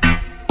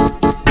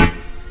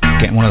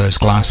 Getting one of those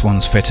glass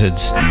ones fitted.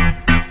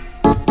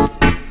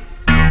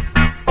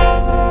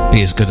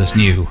 Be as good as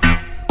new.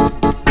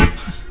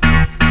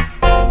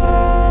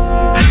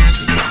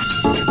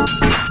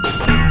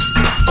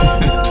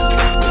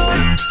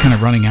 Kind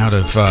of running out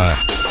of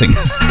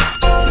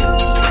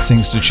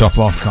things to chop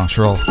off,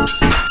 Cottrell. He's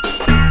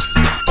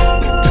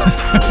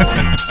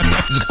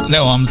got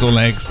no arms or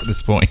legs at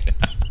this point.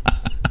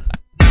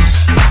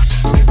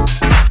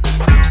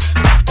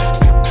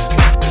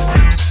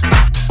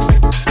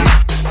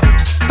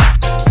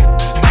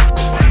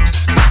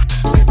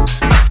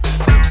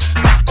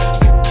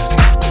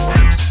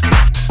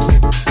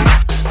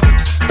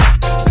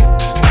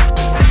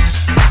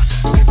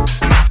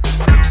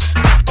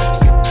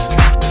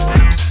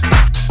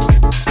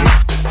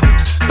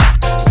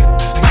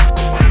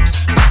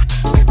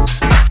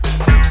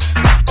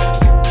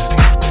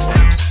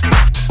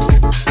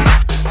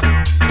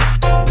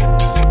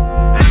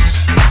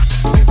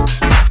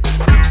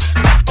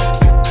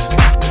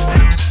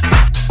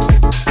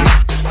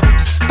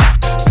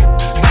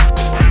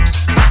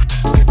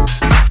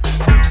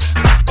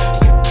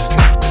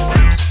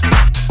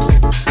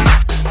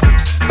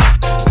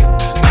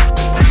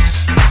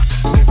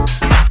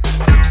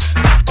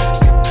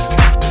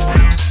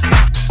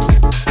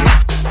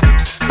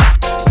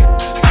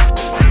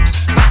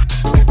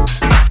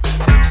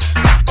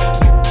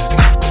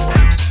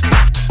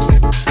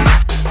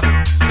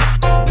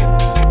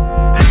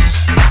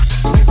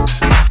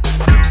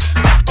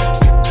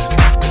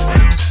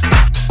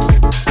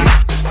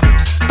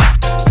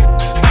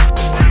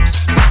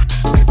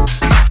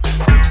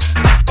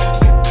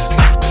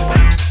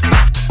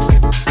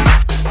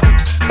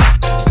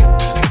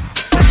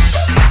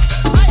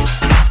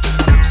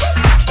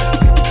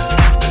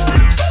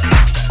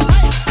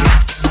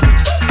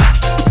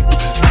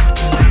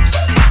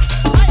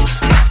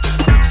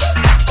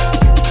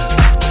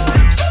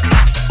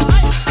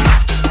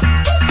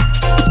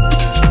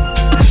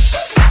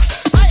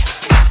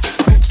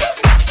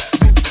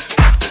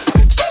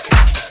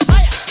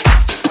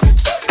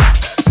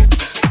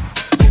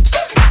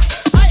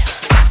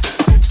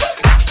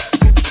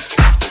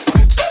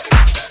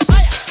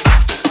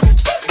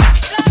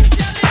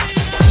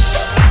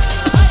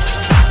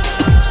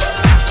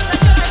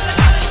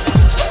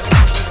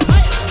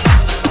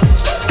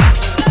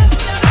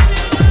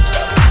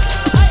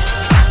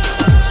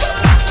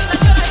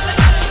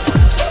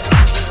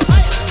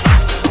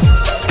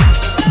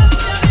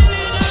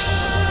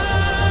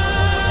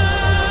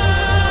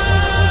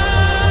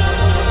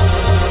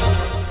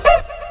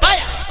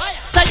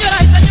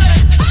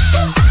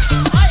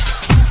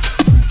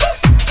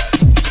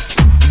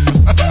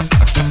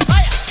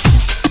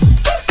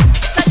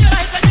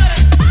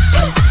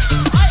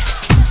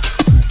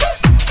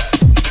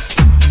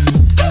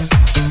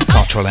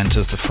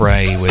 Enters the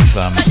fray with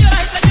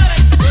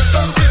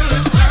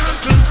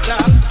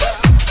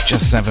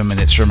just 7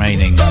 minutes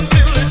remaining,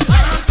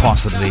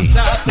 possibly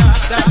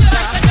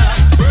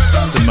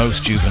the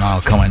most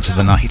juvenile comment of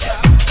the night.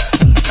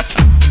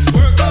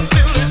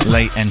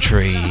 Late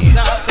entry.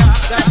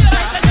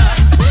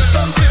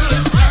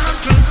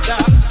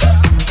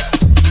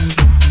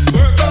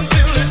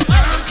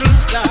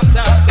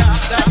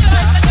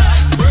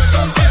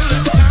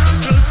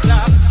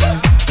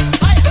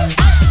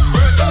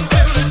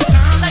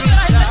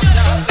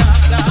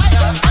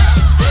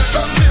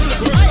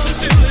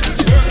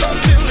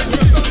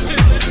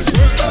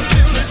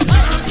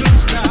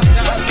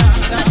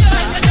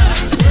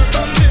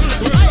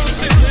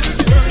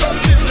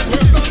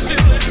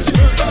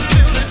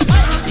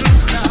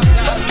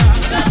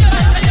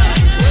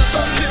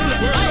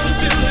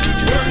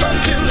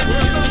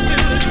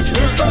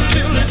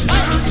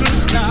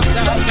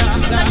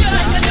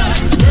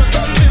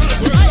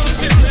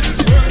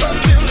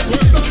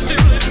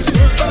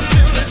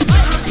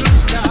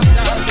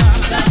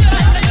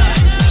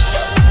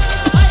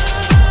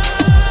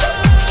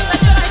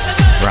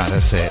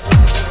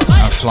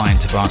 flying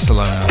to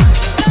Barcelona.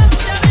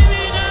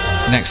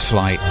 Next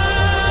flight.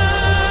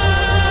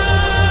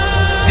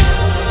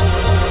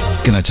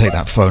 Gonna take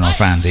that phone off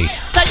Andy.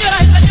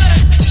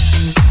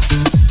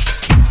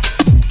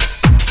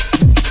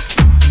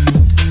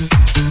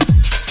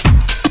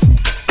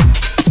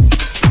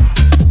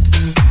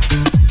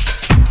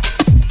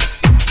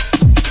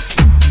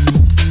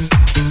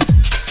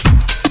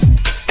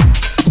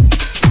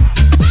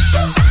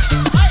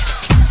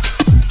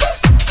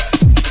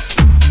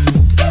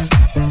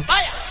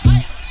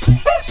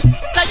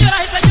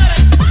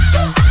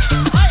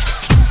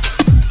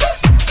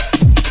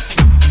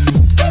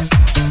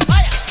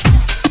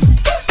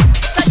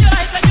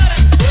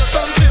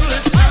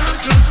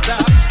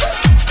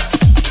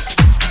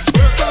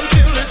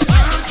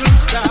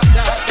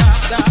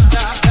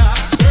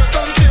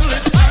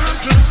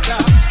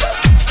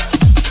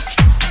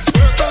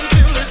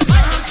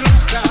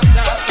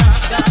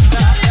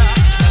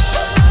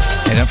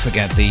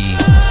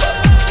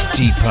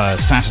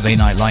 Saturday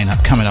night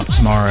lineup coming up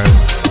tomorrow.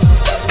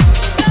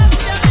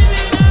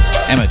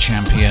 Emma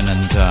Champion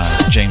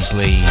and James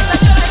Lee,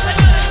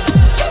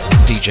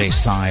 DJ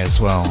Sai as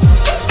well.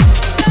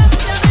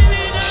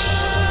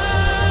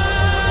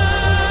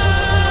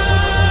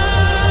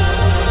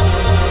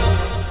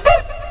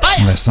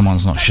 Unless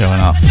someone's not showing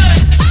up.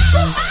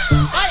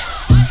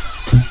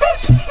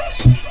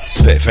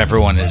 But if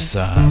everyone is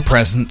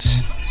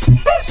present,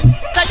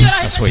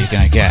 that's what you're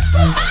going to get.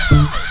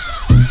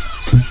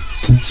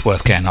 It's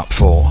worth getting up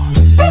for.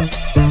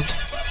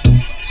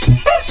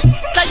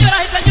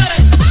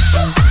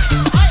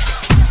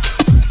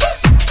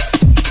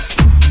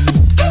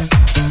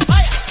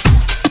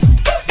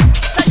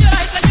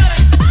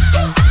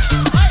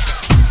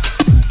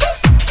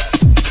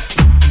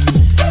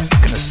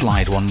 Gonna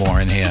slide one more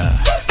in here.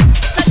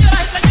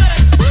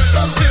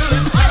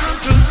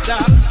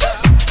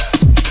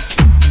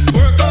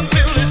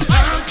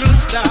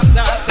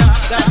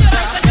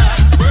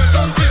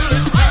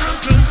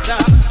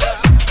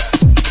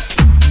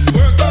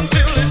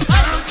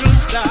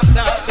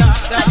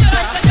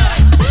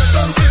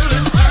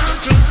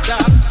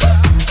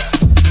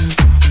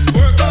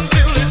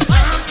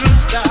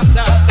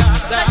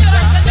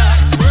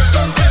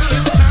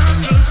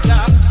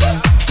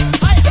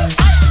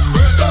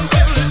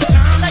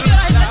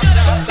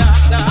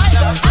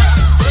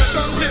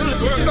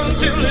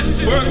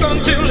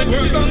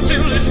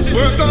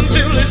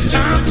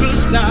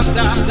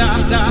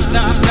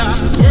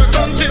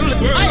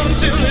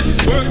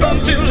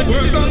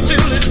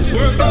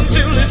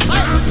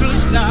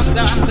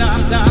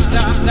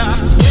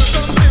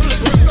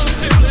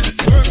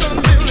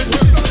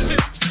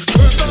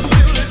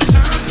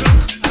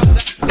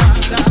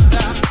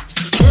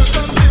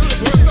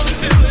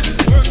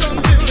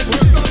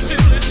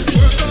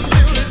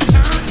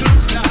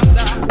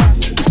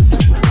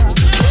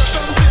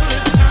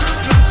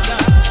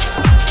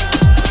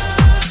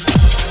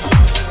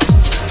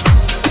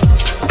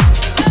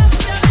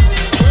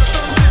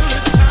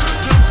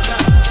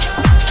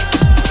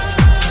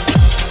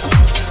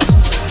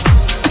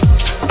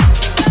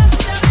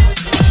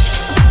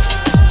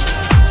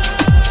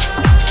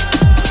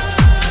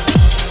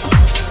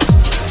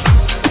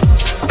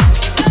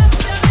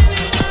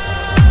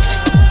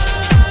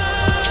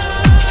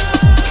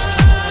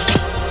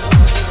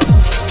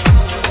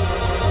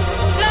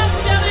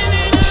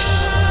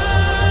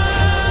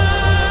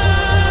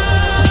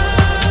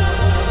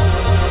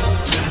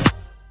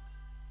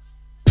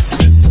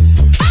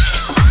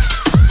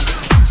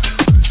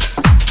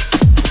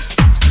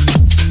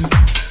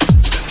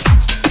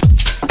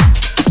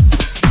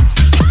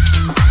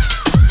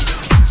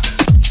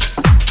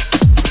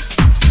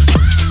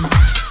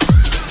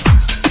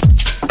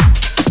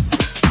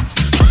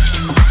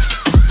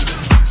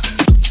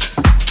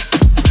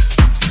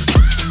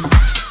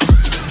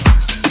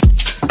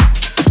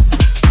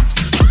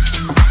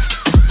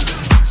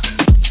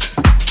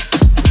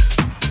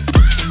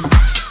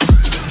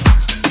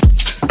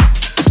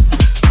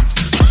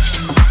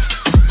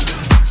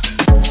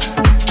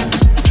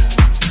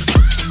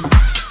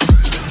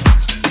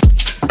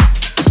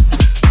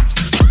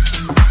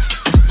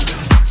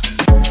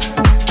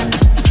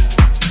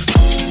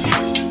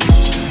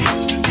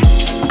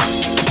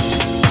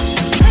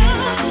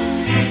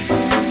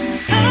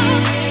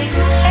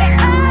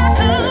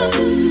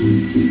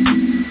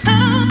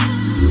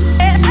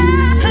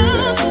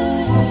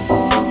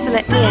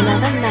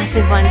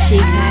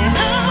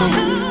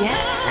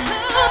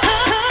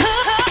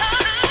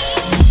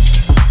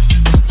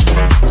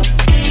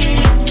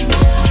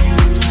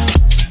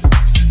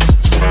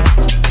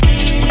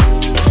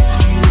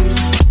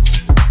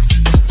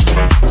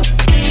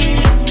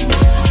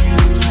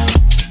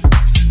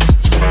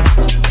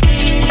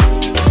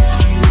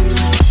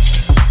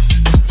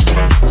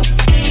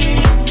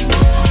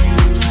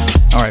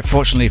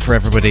 Unfortunately for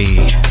everybody,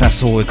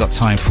 that's all we've got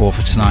time for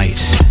tonight.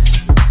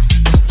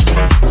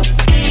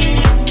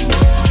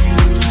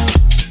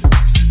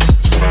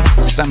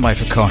 Stand by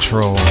for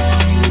Cottrell.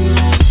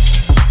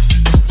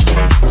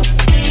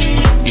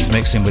 He's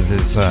mixing with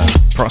his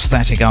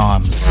prosthetic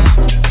arms.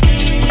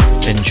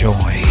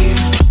 Enjoy.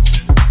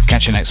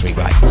 Catch you next week,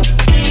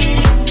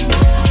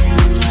 bye.